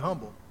themselves will be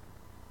humbled.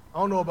 I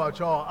don't know about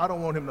y'all. I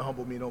don't want him to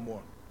humble me no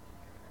more.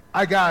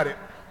 I got it.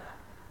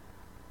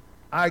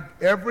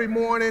 Every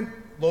morning,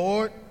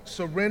 Lord,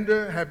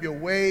 surrender, have your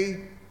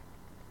way.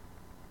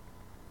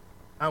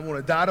 I want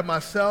to die to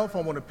myself.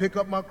 I want to pick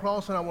up my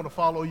cross, and I want to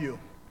follow you.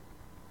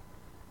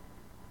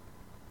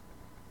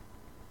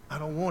 I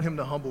don't want him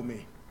to humble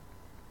me.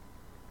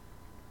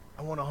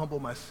 I want to humble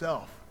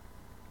myself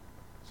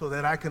so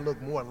that I can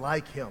look more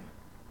like him,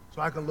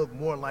 so I can look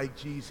more like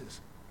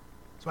Jesus,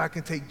 so I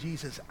can take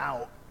Jesus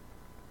out.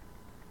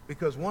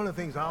 Because one of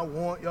the things I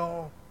want,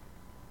 y'all,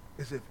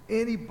 is if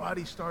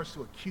anybody starts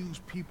to accuse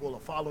people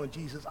of following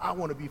Jesus, I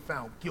want to be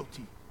found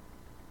guilty.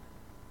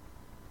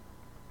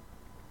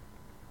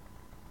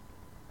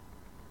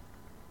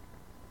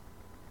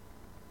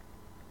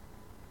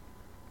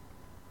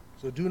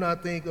 So do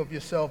not think of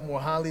yourself more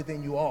highly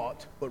than you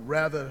ought, but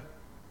rather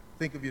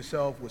think of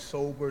yourself with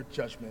sober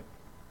judgment.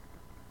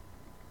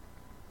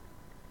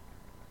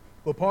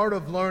 But part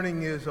of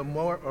learning is a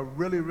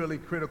really, really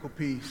critical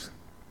piece,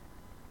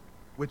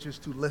 which is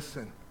to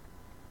listen.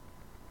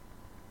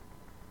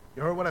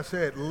 You heard what I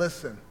said,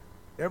 listen.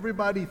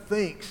 Everybody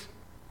thinks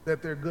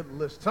that they're good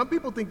listeners. Some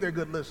people think they're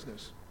good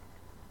listeners.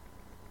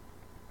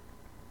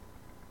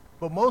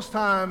 But most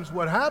times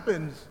what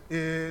happens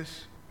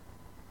is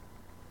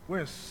we're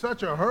in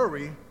such a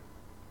hurry,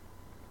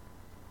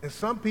 and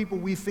some people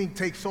we think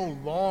take so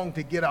long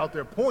to get out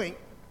their point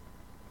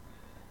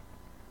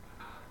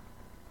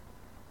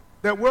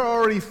that we're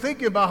already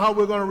thinking about how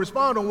we're going to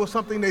respond on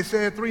something they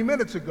said 3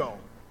 minutes ago.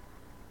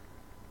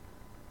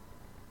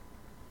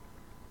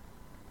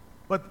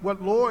 But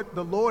what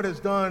the Lord has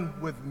done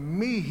with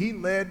me, he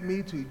led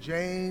me to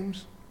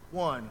James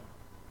 1,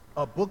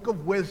 a book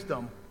of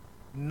wisdom,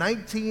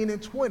 19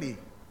 and 20.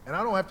 And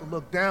I don't have to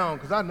look down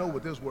because I know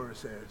what this word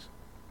says.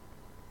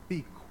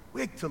 Be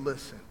quick to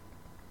listen,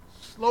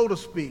 slow to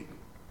speak,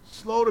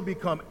 slow to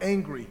become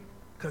angry,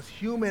 because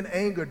human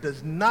anger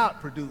does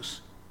not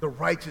produce the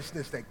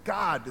righteousness that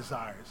God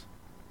desires.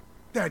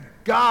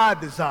 That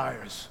God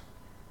desires.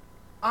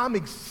 I'm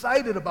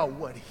excited about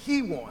what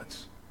he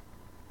wants.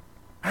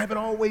 I haven't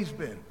always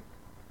been.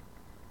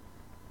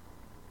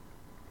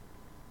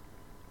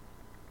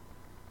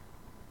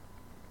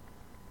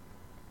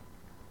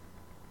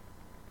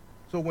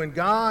 So when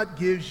God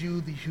gives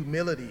you the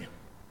humility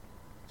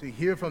to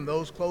hear from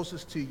those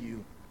closest to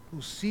you,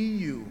 who see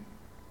you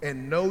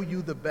and know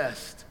you the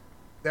best,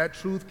 that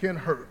truth can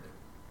hurt.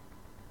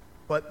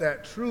 But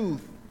that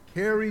truth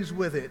carries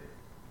with it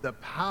the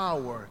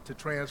power to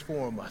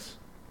transform us.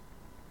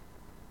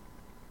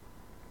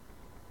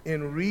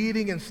 In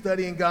reading and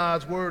studying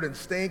God's word and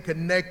staying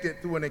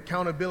connected through an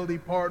accountability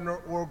partner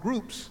or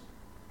groups.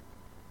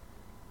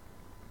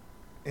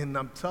 And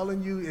I'm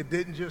telling you, it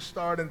didn't just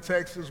start in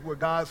Texas where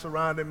God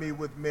surrounded me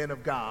with men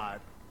of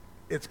God.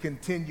 It's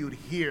continued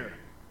here.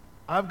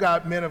 I've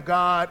got men of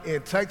God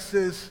in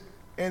Texas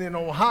and in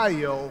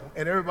Ohio,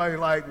 and everybody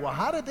like, well,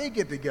 how did they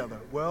get together?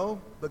 Well,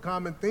 the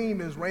common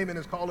theme is Raymond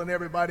is calling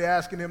everybody,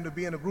 asking them to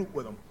be in a group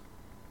with him.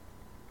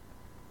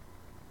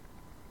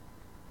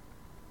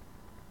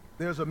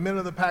 There's a Men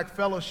of the Pack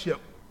fellowship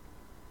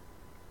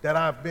that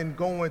I've been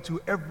going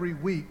to every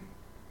week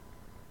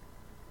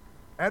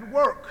at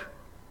work.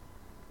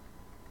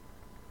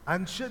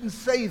 I shouldn't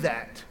say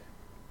that,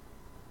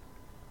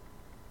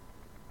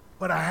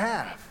 but I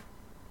have.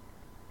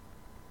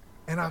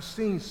 And I've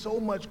seen so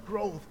much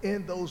growth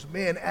in those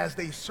men as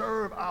they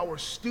serve our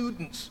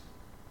students.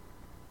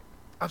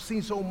 I've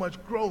seen so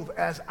much growth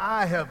as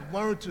I have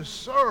learned to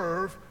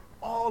serve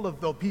all of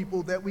the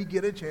people that we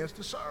get a chance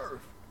to serve.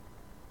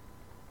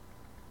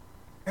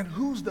 And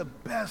who's the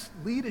best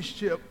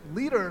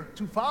leader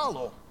to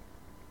follow?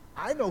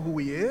 I know who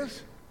he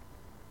is.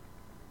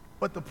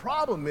 But the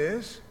problem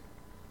is,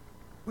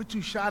 we're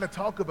too shy to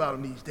talk about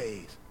him these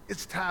days.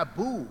 It's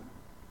taboo.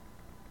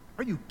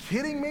 Are you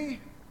kidding me?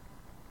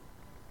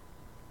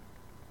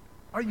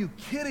 Are you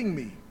kidding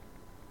me?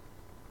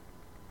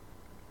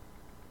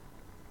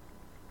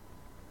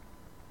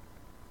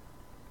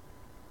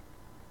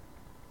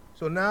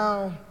 So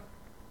now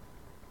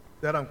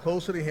that I'm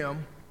closer to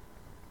him,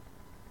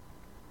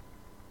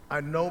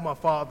 I know my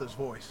Father's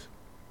voice.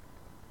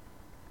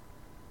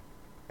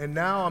 And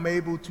now I'm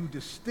able to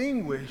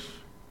distinguish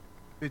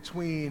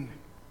between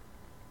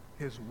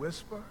his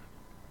whisper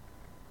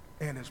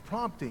and his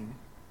prompting,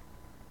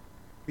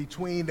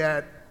 between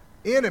that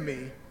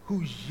enemy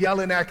who's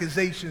yelling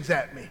accusations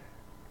at me.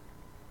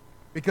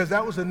 Because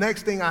that was the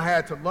next thing I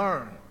had to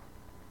learn.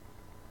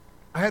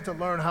 I had to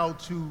learn how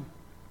to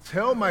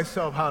tell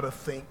myself how to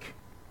think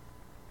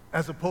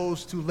as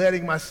opposed to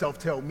letting myself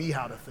tell me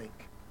how to think.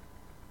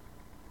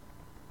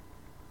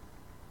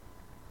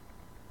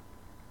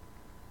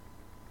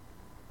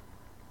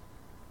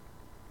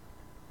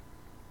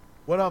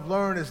 What I've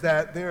learned is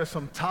that there is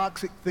some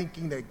toxic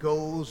thinking that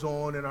goes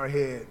on in our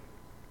head.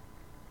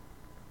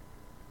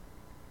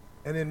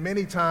 And then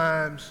many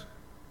times,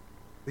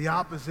 the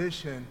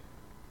opposition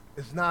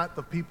is not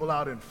the people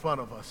out in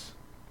front of us.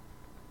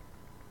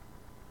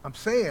 I'm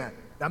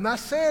not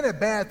saying that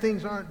bad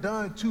things aren't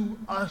done to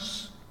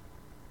us,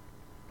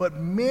 but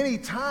many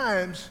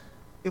times,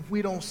 if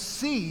we don't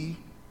see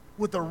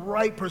with the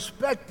right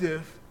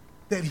perspective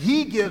that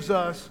he gives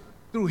us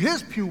through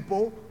his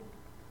pupil,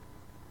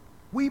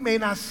 we may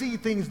not see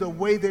things the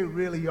way they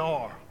really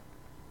are.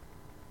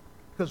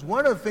 Because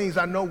one of the things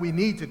I know we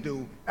need to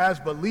do as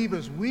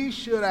believers, we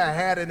should have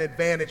had an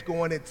advantage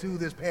going into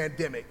this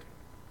pandemic.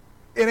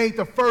 It ain't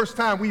the first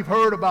time we've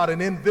heard about an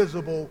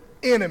invisible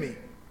enemy.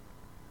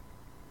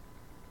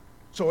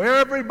 So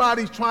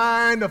everybody's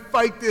trying to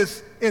fight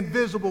this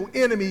invisible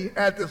enemy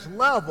at this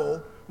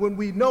level when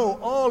we know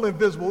all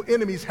invisible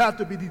enemies have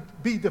to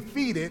be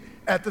defeated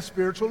at the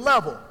spiritual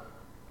level.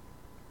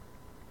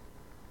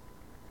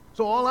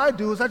 So all I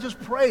do is I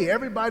just pray.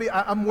 Everybody,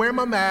 I'm wearing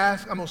my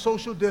mask. I'm on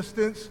social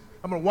distance.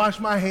 I'm going to wash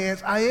my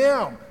hands. I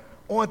am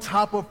on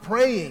top of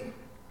praying,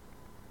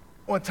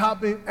 on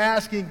top of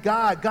asking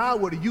God,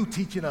 what are you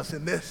teaching us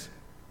in this?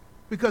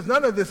 Because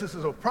none of this is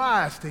a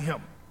surprise to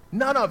him.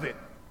 None of it.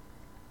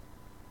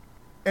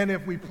 And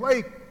if we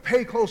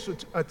pay closer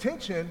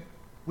attention,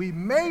 we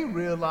may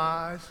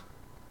realize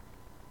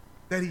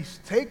that he's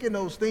taking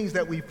those things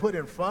that we put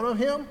in front of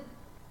him.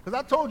 Because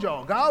I told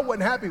y'all, God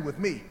wasn't happy with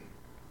me.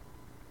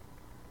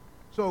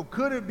 So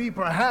could it be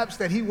perhaps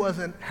that he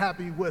wasn't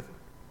happy with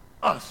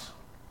us?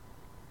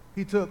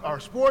 He took our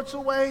sports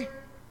away.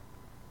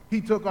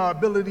 He took our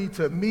ability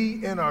to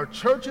meet in our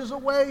churches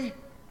away.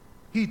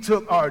 He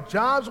took our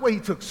jobs away. He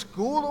took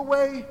school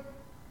away.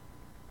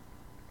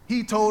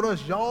 He told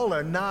us, y'all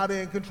are not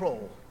in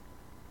control.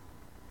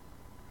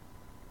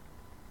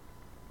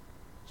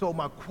 So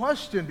my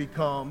question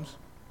becomes,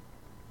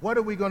 what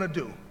are we going to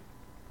do?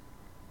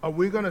 Are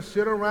we going to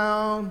sit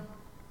around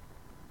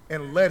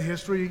and let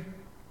history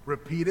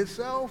repeat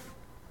itself?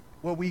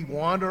 Will we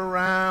wander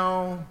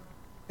around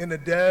in the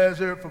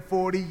desert for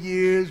 40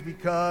 years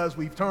because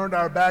we've turned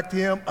our back to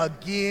him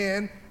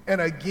again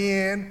and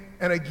again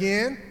and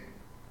again?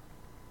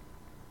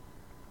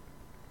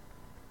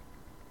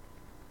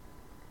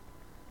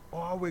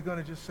 Or are we going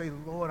to just say,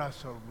 Lord, I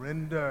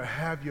surrender,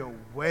 have your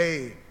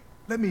way.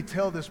 Let me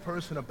tell this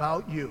person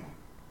about you.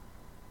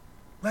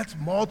 Let's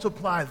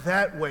multiply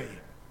that way.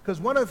 Because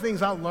one of the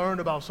things I learned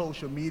about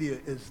social media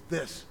is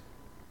this.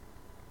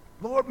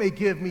 Lord may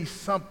give me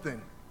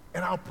something,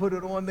 and I'll put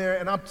it on there,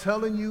 and I'm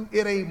telling you,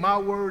 it ain't my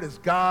word, it's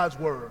God's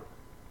word.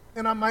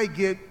 And I might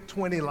get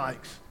 20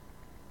 likes.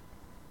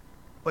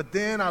 But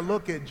then I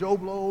look at Joe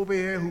Blow over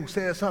here who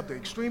says something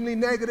extremely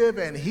negative,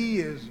 and he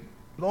is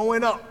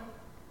blowing up.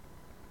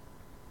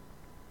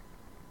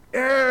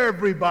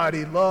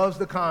 Everybody loves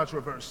the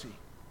controversy.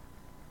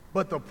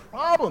 But the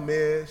problem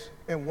is,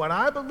 and what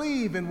I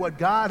believe and what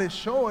God is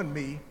showing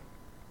me,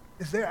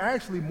 is there are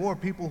actually more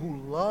people who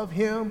love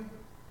him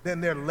than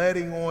they're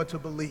letting on to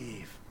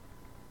believe.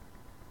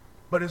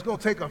 But it's going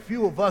to take a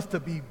few of us to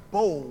be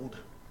bold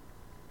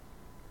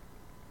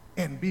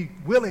and be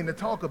willing to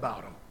talk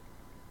about him.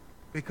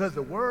 Because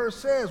the word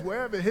says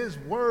wherever his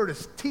word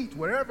is taught,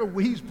 wherever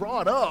he's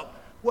brought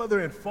up,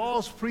 whether in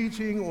false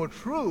preaching or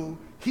true,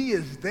 he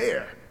is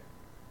there.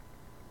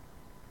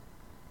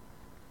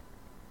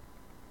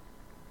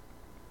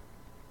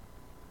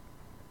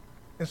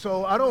 And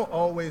so I don't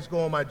always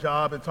go on my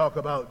job and talk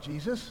about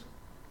Jesus,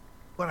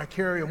 but I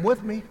carry him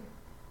with me.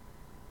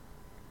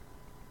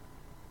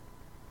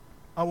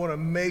 I want to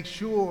make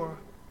sure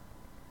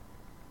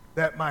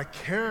that my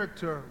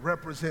character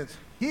represents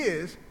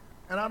his,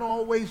 and I don't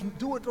always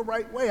do it the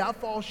right way. I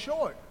fall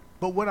short.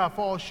 But when I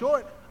fall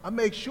short, I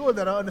make sure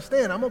that I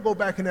understand I'm going to go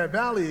back in that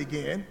valley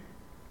again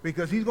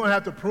because he's going to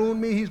have to prune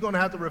me. He's going to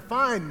have to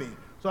refine me.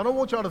 So I don't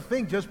want y'all to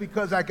think just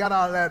because I got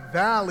out of that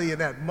valley in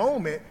that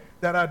moment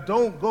that I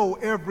don't go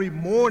every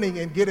morning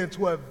and get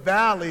into a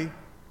valley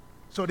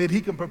so that he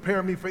can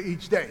prepare me for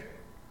each day.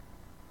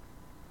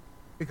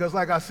 Because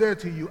like I said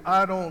to you,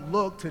 I don't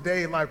look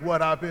today like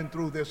what I've been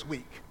through this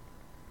week.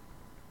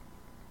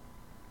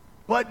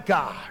 But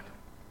God.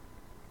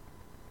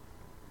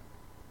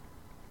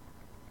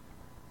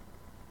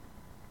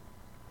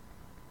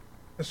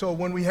 And so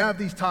when we have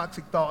these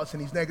toxic thoughts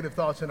and these negative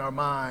thoughts in our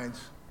minds,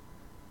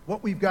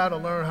 what we've got to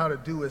learn how to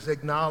do is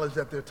acknowledge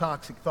that they're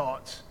toxic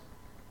thoughts.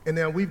 And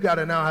then we've got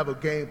to now have a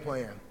game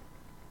plan.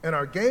 And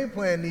our game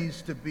plan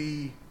needs to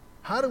be,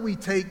 how do we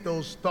take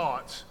those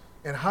thoughts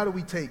and how do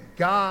we take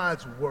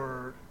God's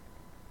word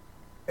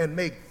and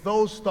make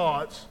those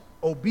thoughts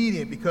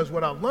obedient? Because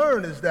what I've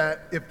learned is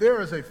that if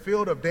there is a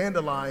field of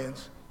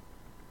dandelions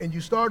and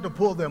you start to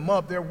pull them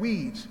up, they're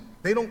weeds.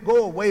 They don't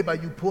go away by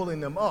you pulling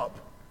them up.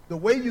 The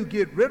way you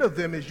get rid of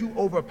them is you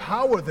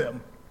overpower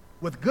them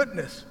with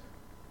goodness.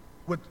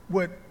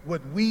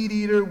 With weed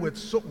eater,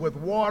 with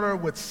water,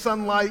 with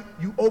sunlight,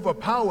 you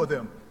overpower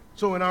them.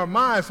 So in our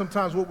minds,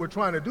 sometimes what we're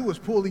trying to do is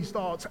pull these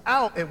thoughts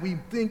out and we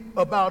think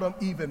about them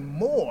even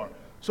more.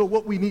 So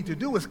what we need to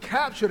do is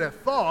capture that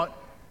thought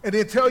and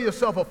then tell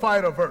yourself a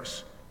fighter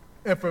verse.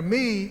 And for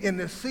me, in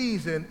this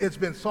season, it's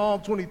been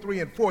Psalm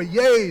 23:4.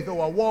 Yea,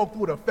 though I walk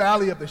through the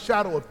valley of the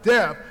shadow of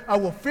death, I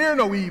will fear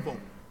no evil.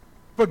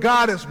 For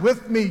God is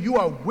with me, you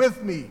are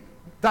with me.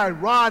 Thy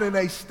rod and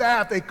thy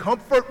staff, they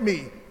comfort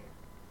me.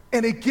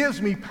 And it gives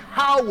me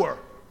power.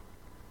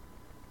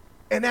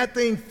 And that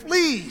thing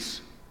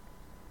flees.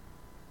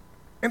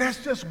 And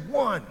that's just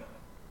one.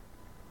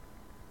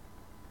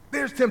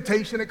 There's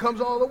temptation that comes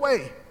all the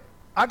way.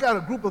 I got a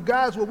group of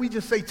guys where we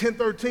just say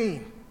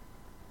 10-13.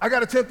 I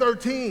got a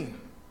 10-13.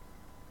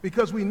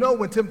 Because we know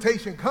when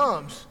temptation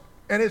comes,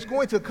 and it's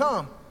going to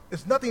come,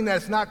 it's nothing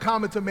that's not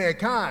common to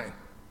mankind.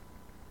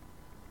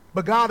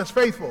 But God is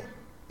faithful.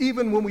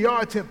 Even when we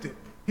are tempted,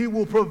 he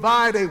will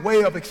provide a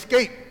way of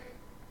escape.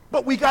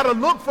 But we got to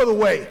look for the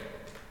way.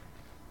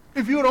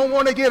 If you don't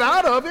want to get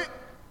out of it,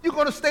 you're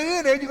going to stay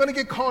in there. You're going to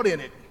get caught in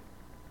it.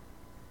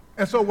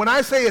 And so when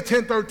I say a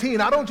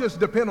 10-13, I don't just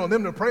depend on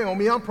them to pray on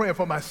me. I'm praying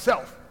for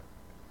myself.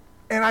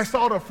 And I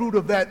saw the fruit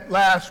of that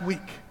last week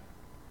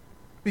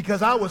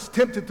because I was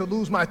tempted to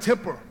lose my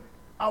temper.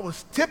 I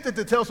was tempted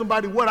to tell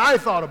somebody what I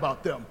thought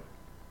about them.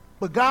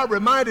 But God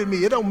reminded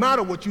me, it don't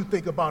matter what you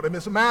think about them.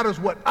 It matters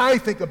what I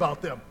think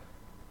about them.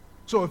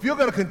 So if you're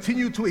going to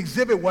continue to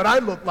exhibit what I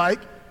look like,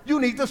 You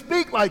need to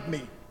speak like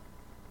me.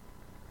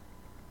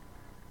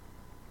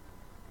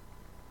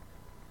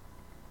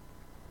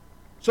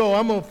 So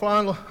I'm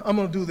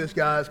gonna do this,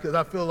 guys, because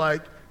I feel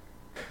like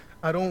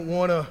I don't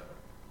know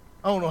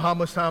how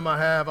much time I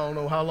have. I don't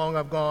know how long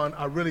I've gone.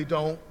 I really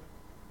don't.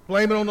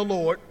 Blame it on the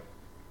Lord.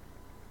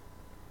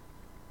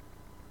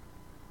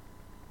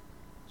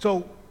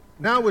 So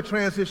now we're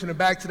transitioning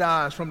back to the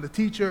eyes, from the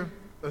teacher,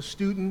 the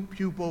student,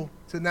 pupil,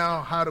 to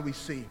now how do we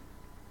see?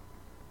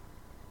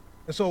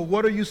 And so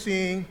what are you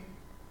seeing?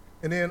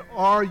 And then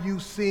are you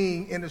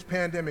seeing in this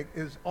pandemic,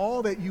 is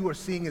all that you are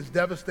seeing is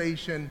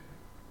devastation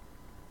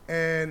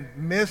and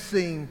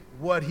missing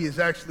what he is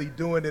actually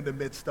doing in the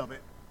midst of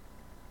it?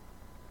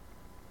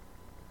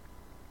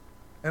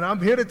 And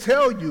I'm here to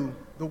tell you,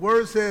 the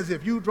word says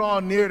if you draw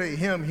near to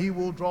him, he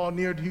will draw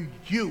near to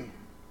you.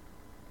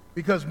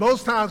 Because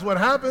most times what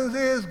happens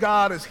is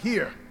God is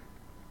here.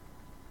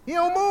 He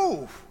don't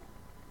move.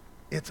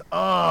 It's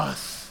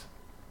us.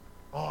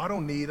 Oh, I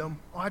don't need him.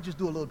 Oh, I just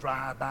do a little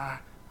drive-by.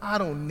 I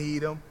don't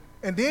need him.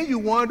 And then you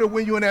wonder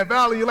when you're in that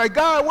valley, you're like,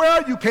 God, where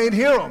are you? Can't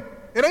hear him.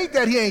 It ain't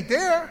that he ain't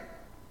there.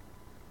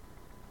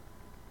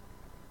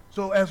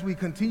 So as we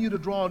continue to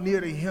draw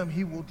near to him,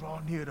 he will draw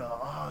near to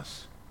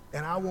us.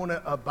 And I want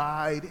to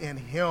abide in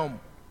him,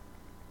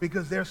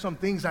 because there's some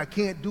things I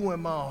can't do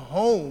in my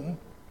home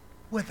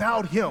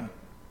without him.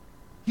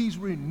 He's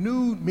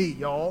renewed me,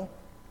 y'all.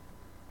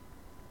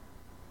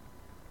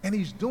 And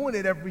he's doing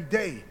it every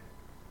day.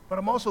 But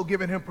I'm also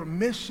giving him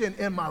permission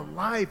in my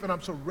life, and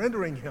I'm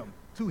surrendering him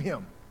to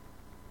him.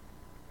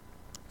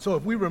 So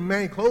if we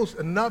remain close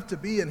enough to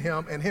be in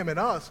him and him in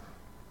us,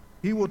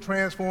 he will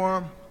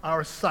transform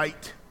our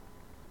sight.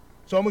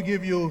 So I'm going to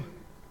give you,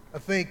 I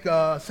think,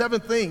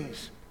 7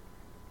 things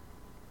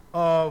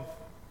of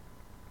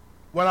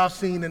what I've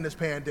seen in this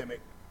pandemic.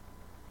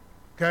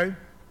 Okay?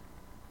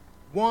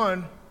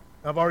 One,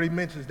 I've already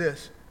mentioned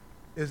this,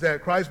 is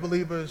that Christ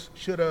believers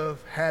should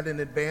have had an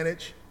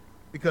advantage,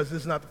 because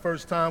this is not the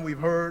first time we've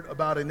heard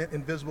about an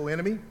invisible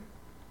enemy.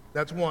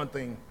 That's one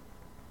thing.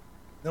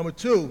 Number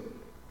 2,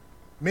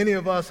 many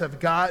of us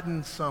have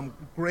gotten some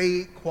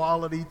great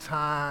quality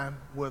time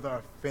with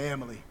our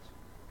families.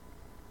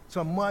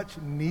 Some much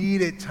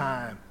needed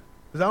time.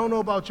 Because I don't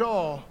know about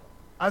y'all,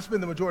 I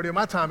spend the majority of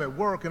my time at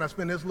work, and I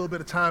spend this little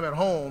bit of time at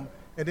home.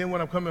 And then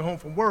when I'm coming home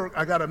from work,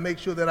 I got to make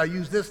sure that I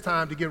use this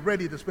time to get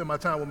ready to spend my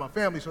time with my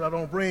family, so I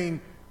don't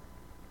bring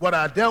what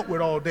I dealt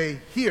with all day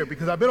here,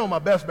 because I've been on my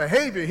best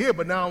behavior here,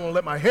 but now I'm going to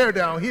let my hair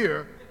down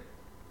here.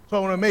 So I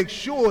want to make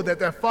sure that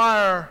that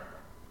fire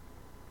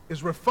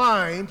is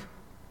refined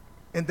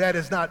and that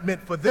is not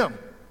meant for them.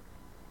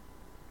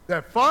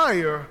 That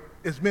fire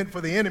is meant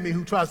for the enemy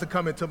who tries to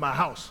come into my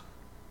house.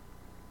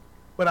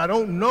 But I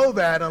don't know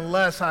that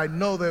unless I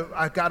know that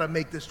I got to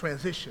make this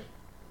transition.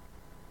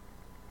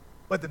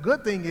 But the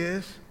good thing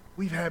is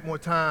we've had more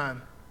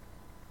time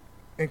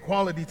and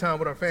quality time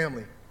with our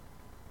family.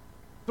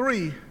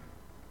 3,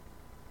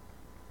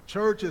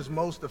 church is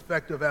most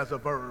effective as a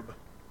verb.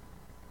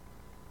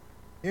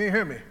 You didn't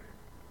hear me.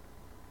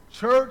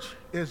 Church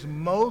is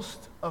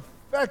most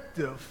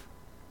effective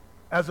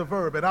as a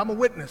verb. And I'm a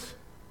witness.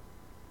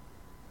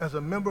 As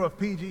a member of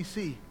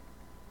PGC,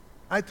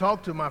 I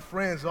talk to my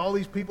friends, all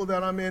these people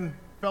that I'm in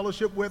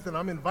fellowship with, and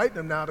I'm inviting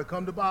them now to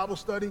come to Bible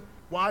study,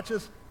 watch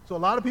us. So a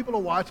lot of people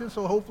are watching,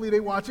 so hopefully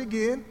they watch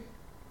again,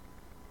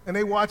 and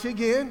they watch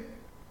again,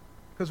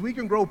 because we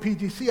can grow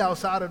PGC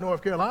outside of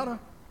North Carolina.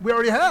 We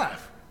already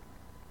have.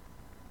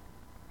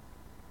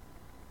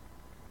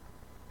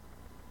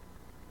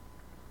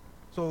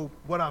 So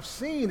what I've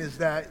seen is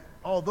that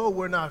although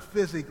we're not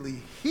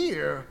physically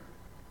here,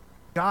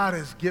 God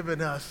has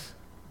given us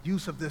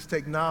use of this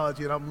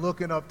technology. And I'm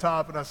looking up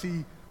top and I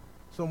see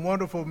some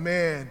wonderful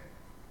men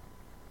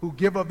who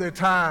give up their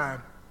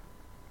time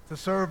to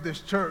serve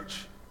this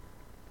church,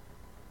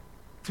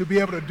 to be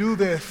able to do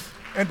this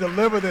and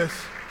deliver this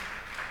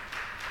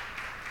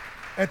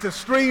and to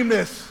stream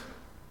this,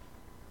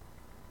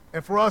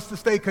 and for us to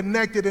stay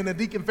connected in a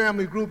Deacon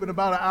family group in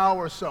about an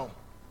hour or so,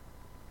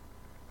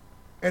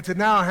 and to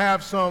now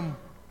have some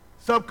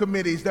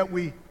subcommittees that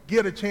we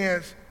get a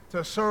chance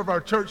to serve our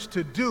church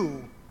to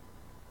do,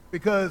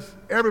 because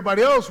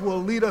everybody else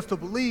will lead us to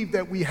believe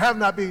that we have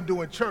not been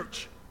doing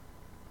church.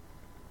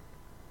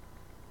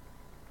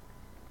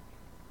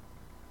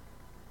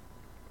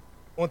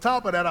 On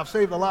top of that, I've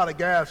saved a lot of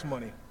gas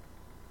money.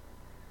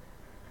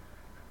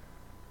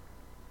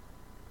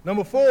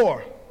 Number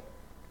 4,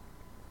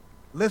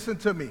 listen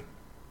to me,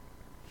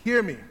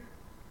 hear me.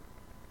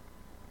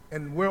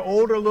 And we're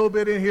older a little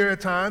bit in here at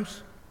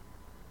times.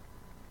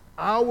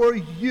 Our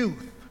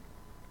youth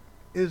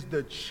is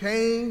the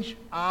change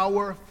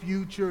our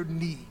future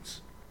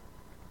needs.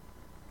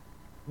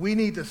 We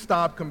need to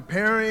stop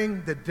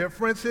comparing the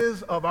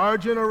differences of our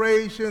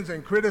generations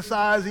and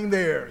criticizing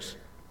theirs.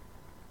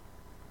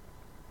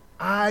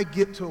 I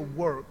get to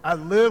work. I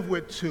live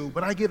with 2,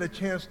 but I get a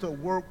chance to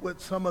work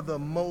with some of the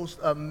most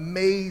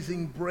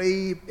amazing,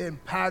 brave,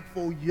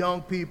 impactful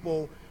young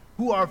people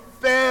who are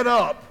fed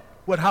up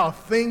with how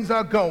things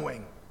are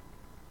going.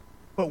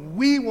 but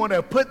we want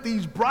to put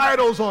these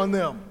bridles on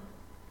them.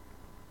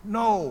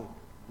 No,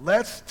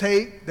 let's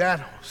take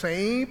that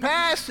same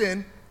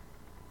passion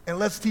and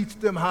let's teach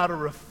them how to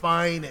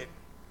refine it,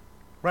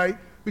 right?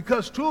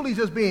 Because truly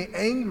just being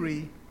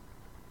angry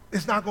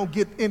is not going to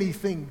get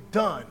anything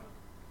done.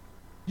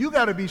 You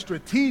got to be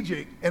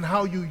strategic in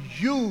how you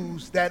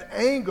use that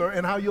anger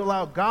and how you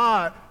allow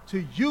God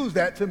to use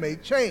that to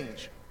make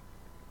change.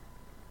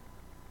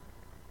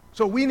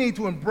 So we need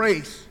to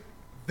embrace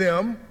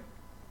them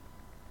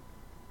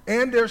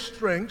and their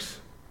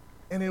strengths,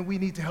 and then we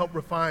need to help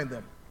refine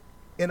them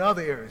in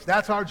other areas.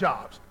 That's our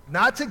jobs.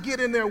 Not to get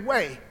in their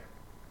way,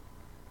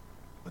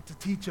 but to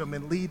teach them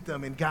and lead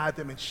them and guide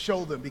them and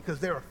show them, because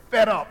they're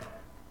fed up.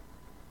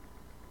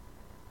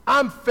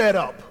 I'm fed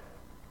up.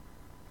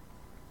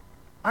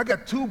 I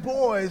got 2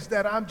 boys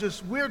that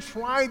we're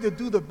trying to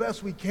do the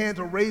best we can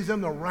to raise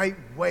them the right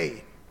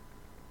way.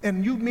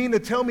 And you mean to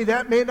tell me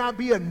that may not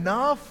be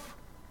enough?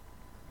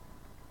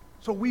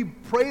 So we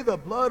pray the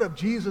blood of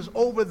Jesus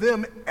over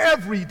them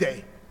every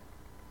day.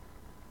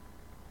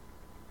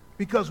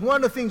 Because one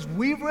of the things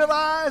we've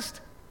realized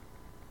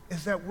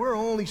is that we're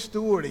only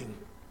stewarding.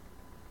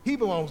 They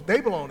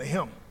belong to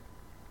him.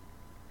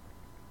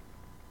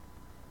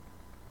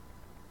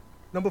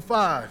 Number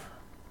 5,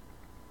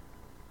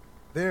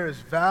 there is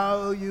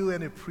value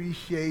and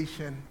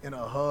appreciation in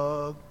a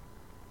hug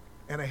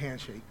and a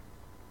handshake.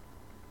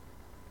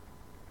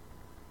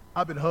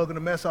 I've been hugging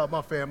the mess out of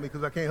my family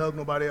because I can't hug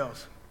nobody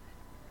else.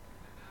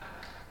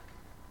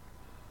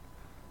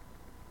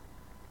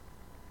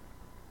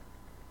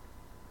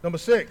 Number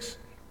 6,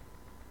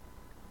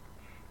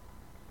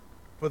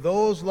 for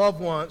those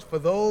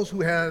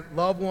who had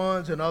loved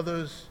ones and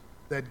others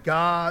that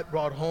God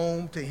brought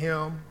home to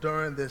him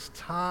during this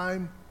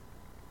time,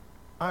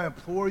 I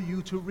implore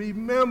you to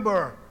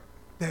remember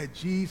that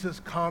Jesus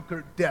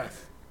conquered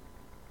death.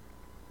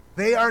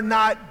 They are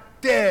not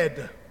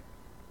dead.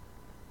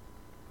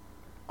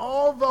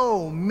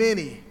 Although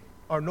many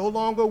are no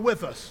longer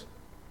with us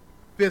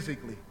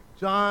physically,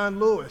 John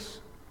Lewis,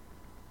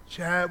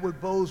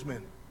 Chadwick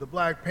Boseman, the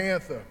Black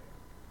Panther,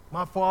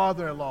 my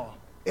father-in-law,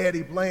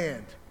 Eddie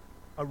Bland,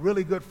 a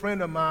really good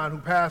friend of mine who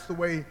passed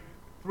away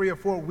 3 or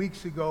 4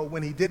 weeks ago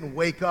when he didn't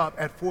wake up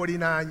at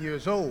 49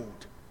 years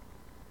old.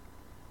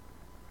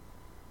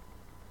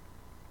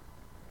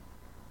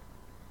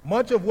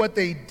 Much of what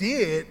they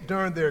did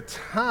during their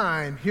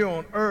time here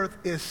on earth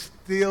is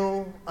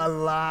still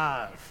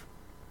alive.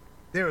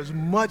 There is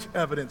much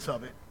evidence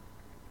of it.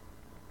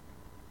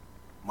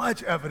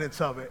 Much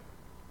evidence of it.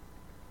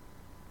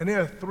 And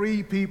there are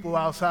 3 people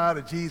outside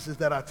of Jesus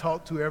that I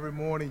talk to every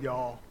morning,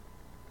 y'all.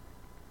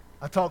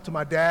 I talk to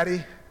my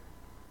daddy,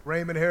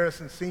 Raymond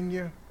Harrison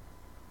Sr.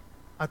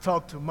 I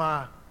talk to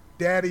my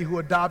daddy who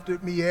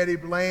adopted me, Eddie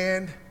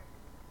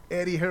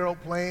Harold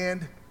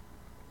Bland,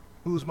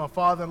 who's my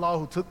father-in-law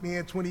who took me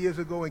in 20 years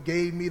ago and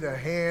gave me the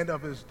hand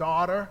of his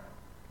daughter,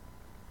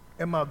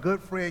 and my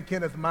good friend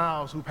Kenneth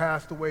Miles, who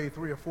passed away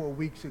 3 or 4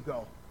 weeks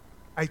ago.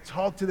 I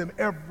talk to them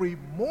every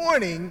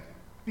morning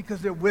because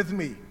they're with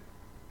me.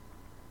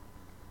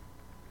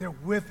 They're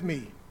with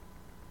me.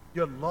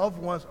 Your loved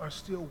ones are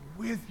still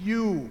with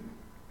you.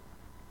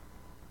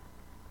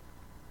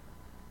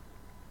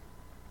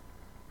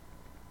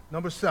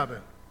 Number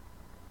 7,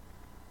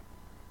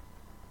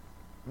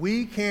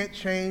 we can't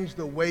change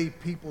the way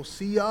people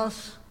see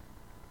us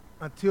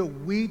until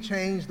we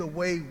change the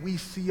way we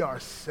see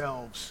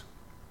ourselves.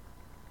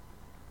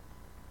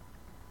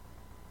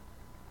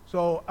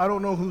 So I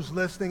don't know who's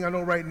listening. I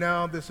know right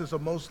now this is a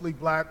mostly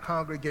black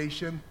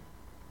congregation.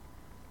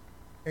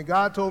 And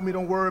God told me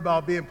don't worry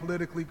about being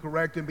politically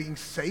correct and being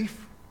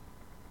safe.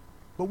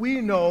 But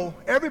we know,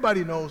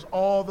 everybody knows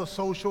all the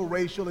social,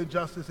 racial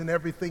injustice and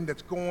everything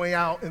that's going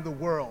out in the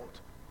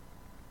world.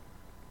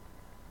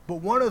 But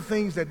one of the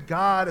things that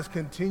God is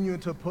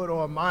continuing to put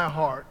on my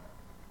heart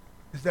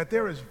is that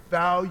there is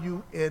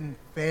value in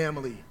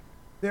family.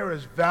 There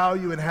is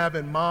value in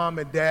having mom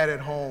and dad at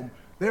home.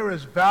 There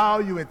is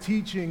value in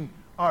teaching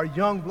our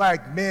young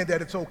black men that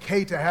it's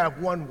okay to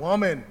have one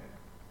woman.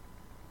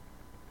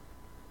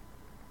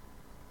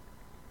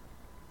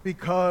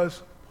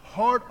 Because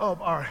part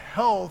of our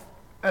health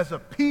as a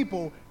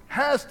people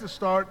has to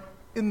start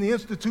in the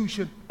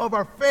institution of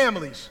our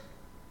families.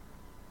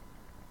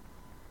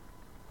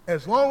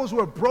 As long as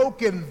we're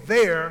broken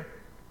there,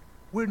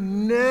 we're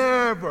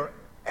never,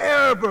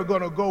 ever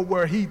going to go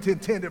where he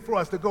intended for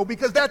us to go,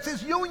 because that's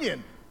his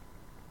union.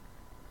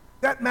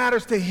 That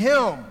matters to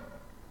him.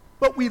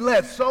 But we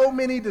let so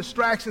many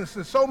distractions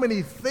and so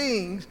many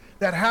things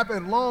that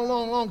happened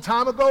long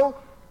time ago,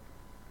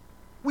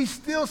 we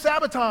still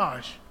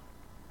sabotage.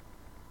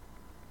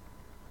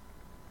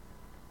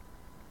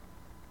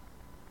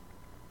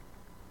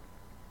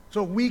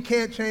 So we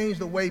can't change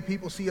the way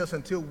people see us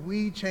until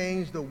we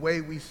change the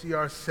way we see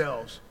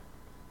ourselves.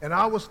 And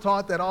I was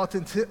taught that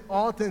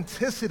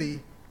authenticity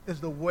is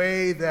the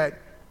way that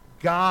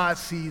God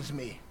sees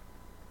me.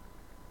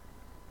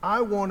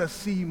 I want to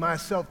see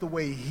myself the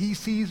way he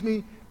sees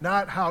me,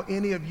 not how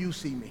any of you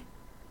see me.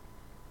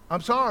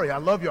 I'm sorry, I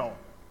love y'all.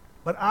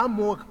 But I'm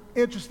more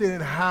interested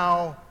in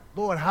how,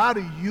 Lord, how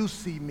do you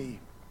see me?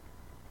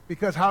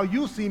 Because how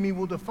you see me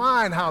will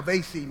define how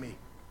they see me.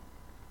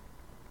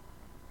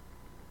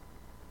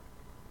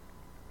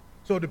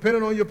 So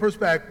depending on your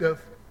perspective,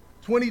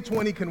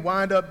 2020 can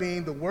wind up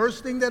being the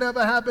worst thing that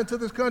ever happened to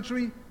this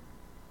country,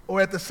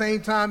 or at the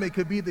same time, it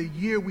could be the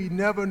year we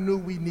never knew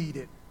we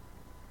needed.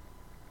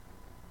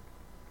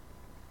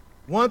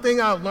 One thing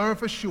I've learned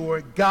for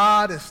sure,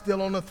 God is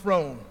still on the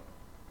throne.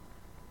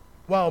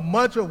 While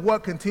much of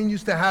what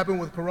continues to happen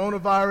with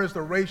coronavirus,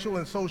 the racial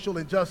and social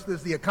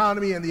injustice, the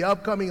economy, and the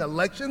upcoming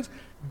elections,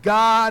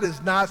 God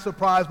is not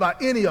surprised by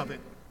any of it.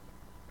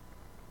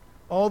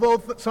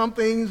 Although some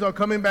things are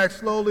coming back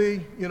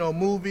slowly,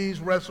 movies,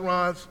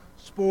 restaurants,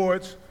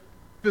 sports,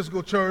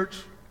 physical church,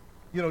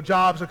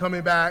 jobs are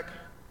coming back.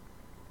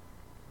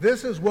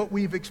 This is what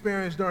we've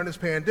experienced during this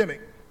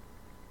pandemic.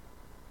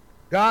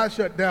 God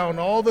shut down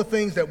all the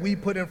things that we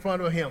put in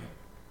front of him.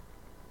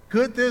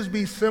 Could this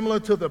be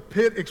similar to the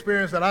pit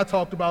experience that I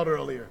talked about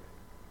earlier?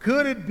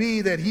 Could it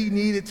be that he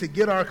needed to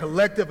get our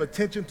collective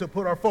attention to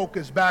put our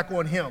focus back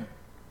on him?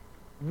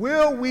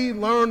 Will we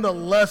learn the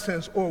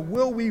lessons, or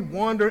will we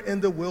wander in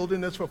the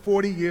wilderness for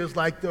 40 years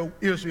like the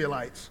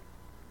Israelites?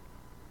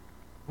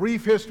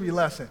 Brief history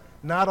lesson.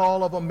 Not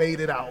all of them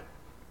made it out.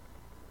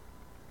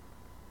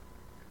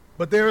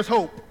 But there is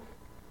hope.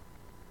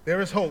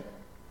 There is hope.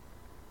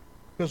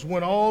 Because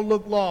when all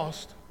looked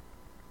lost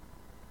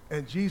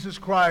and Jesus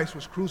Christ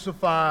was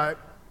crucified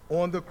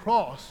on the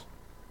cross,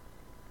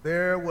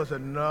 there was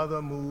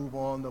another move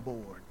on the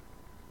board.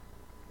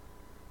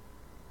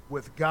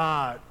 With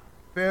God,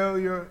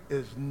 failure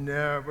is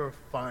never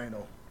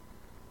final.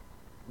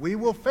 We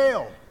will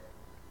fail,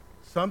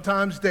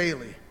 sometimes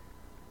daily.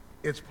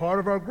 It's part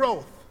of our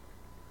growth.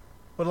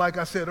 But like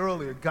I said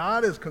earlier,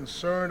 God is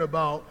concerned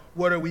about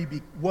what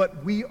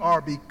we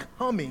are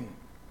becoming.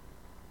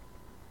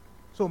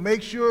 So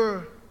make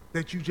sure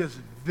that you just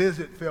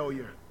visit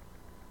failure.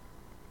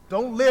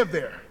 Don't live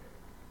there.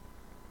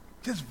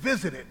 Just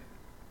visit it.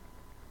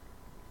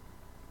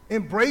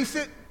 Embrace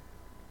it,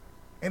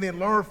 and then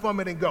learn from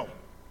it and go.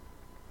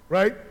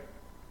 Right?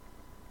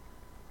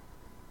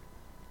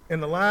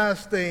 And the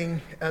last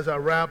thing as I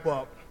wrap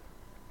up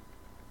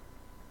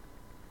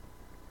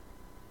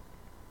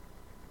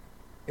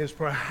is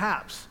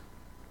perhaps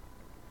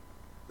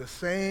the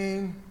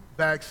same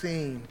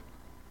vaccine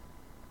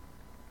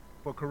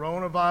for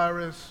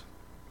coronavirus,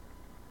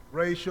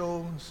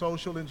 racial,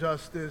 social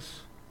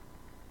injustice,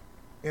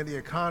 and the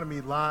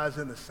economy lies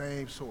in the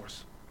same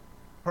source.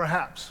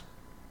 Perhaps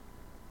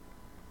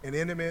an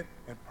intimate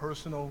and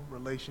personal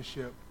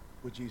relationship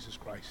with Jesus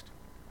Christ.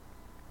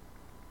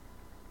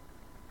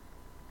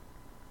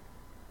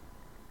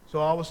 So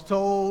I was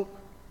told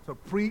to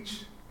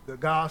preach the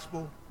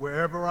gospel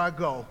wherever I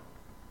go.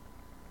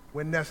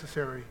 When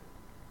necessary,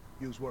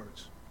 use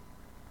words.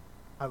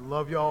 I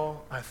love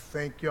y'all. I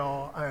thank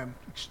y'all. I am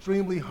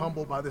extremely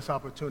humbled by this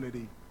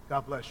opportunity.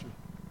 God bless you.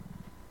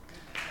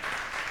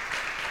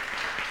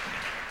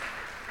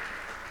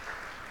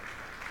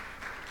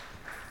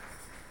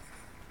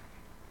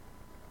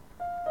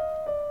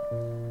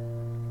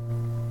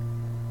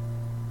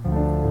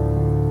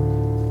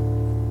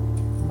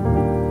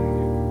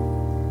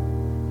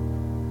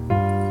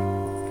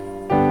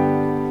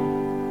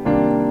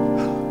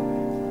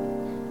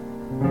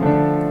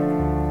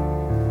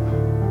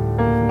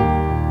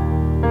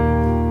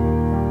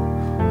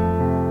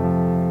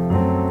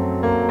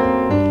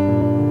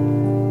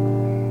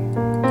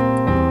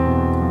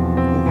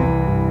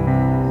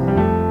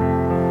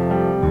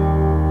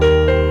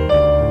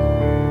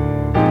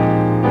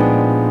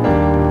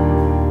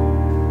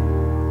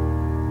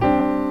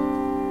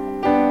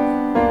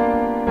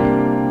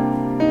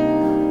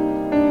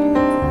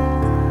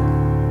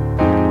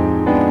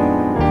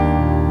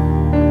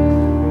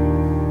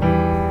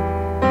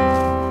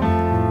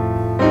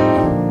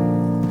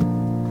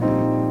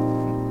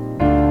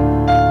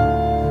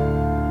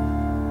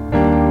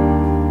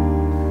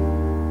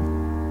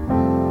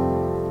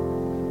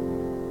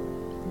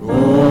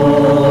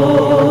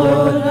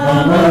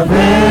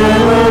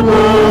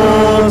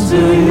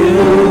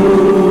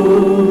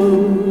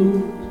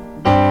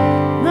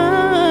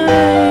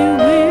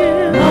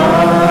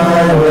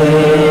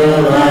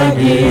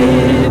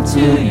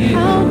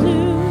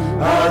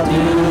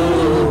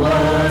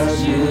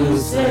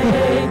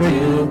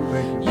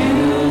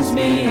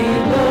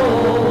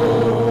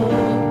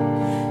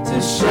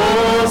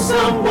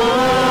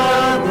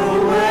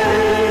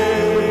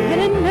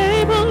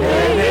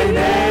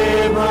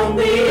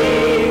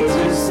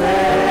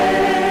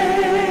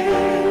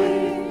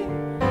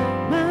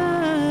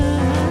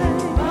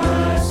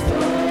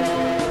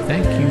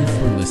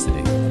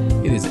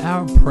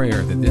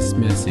 prayer that this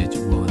message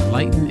will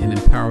enlighten and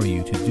empower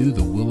you to do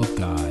the will of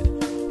God.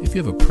 If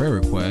you have a prayer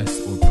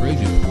request or praise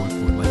report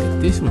or would like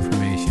additional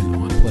information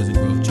on Pleasant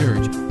Grove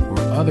Church or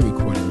other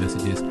recorded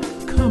messages,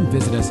 come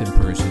visit us in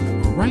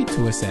person or write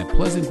to us at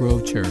Pleasant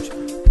Grove Church,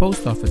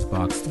 Post Office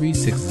Box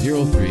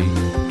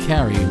 3603,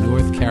 Cary,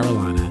 North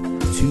Carolina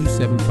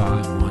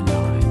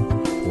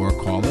 27519, or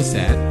or call us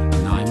at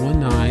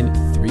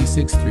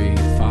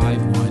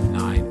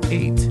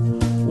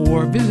 919-363-5198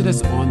 or visit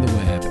us on the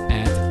web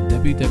at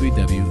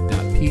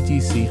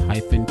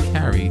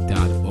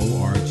www.pgc-carry.org.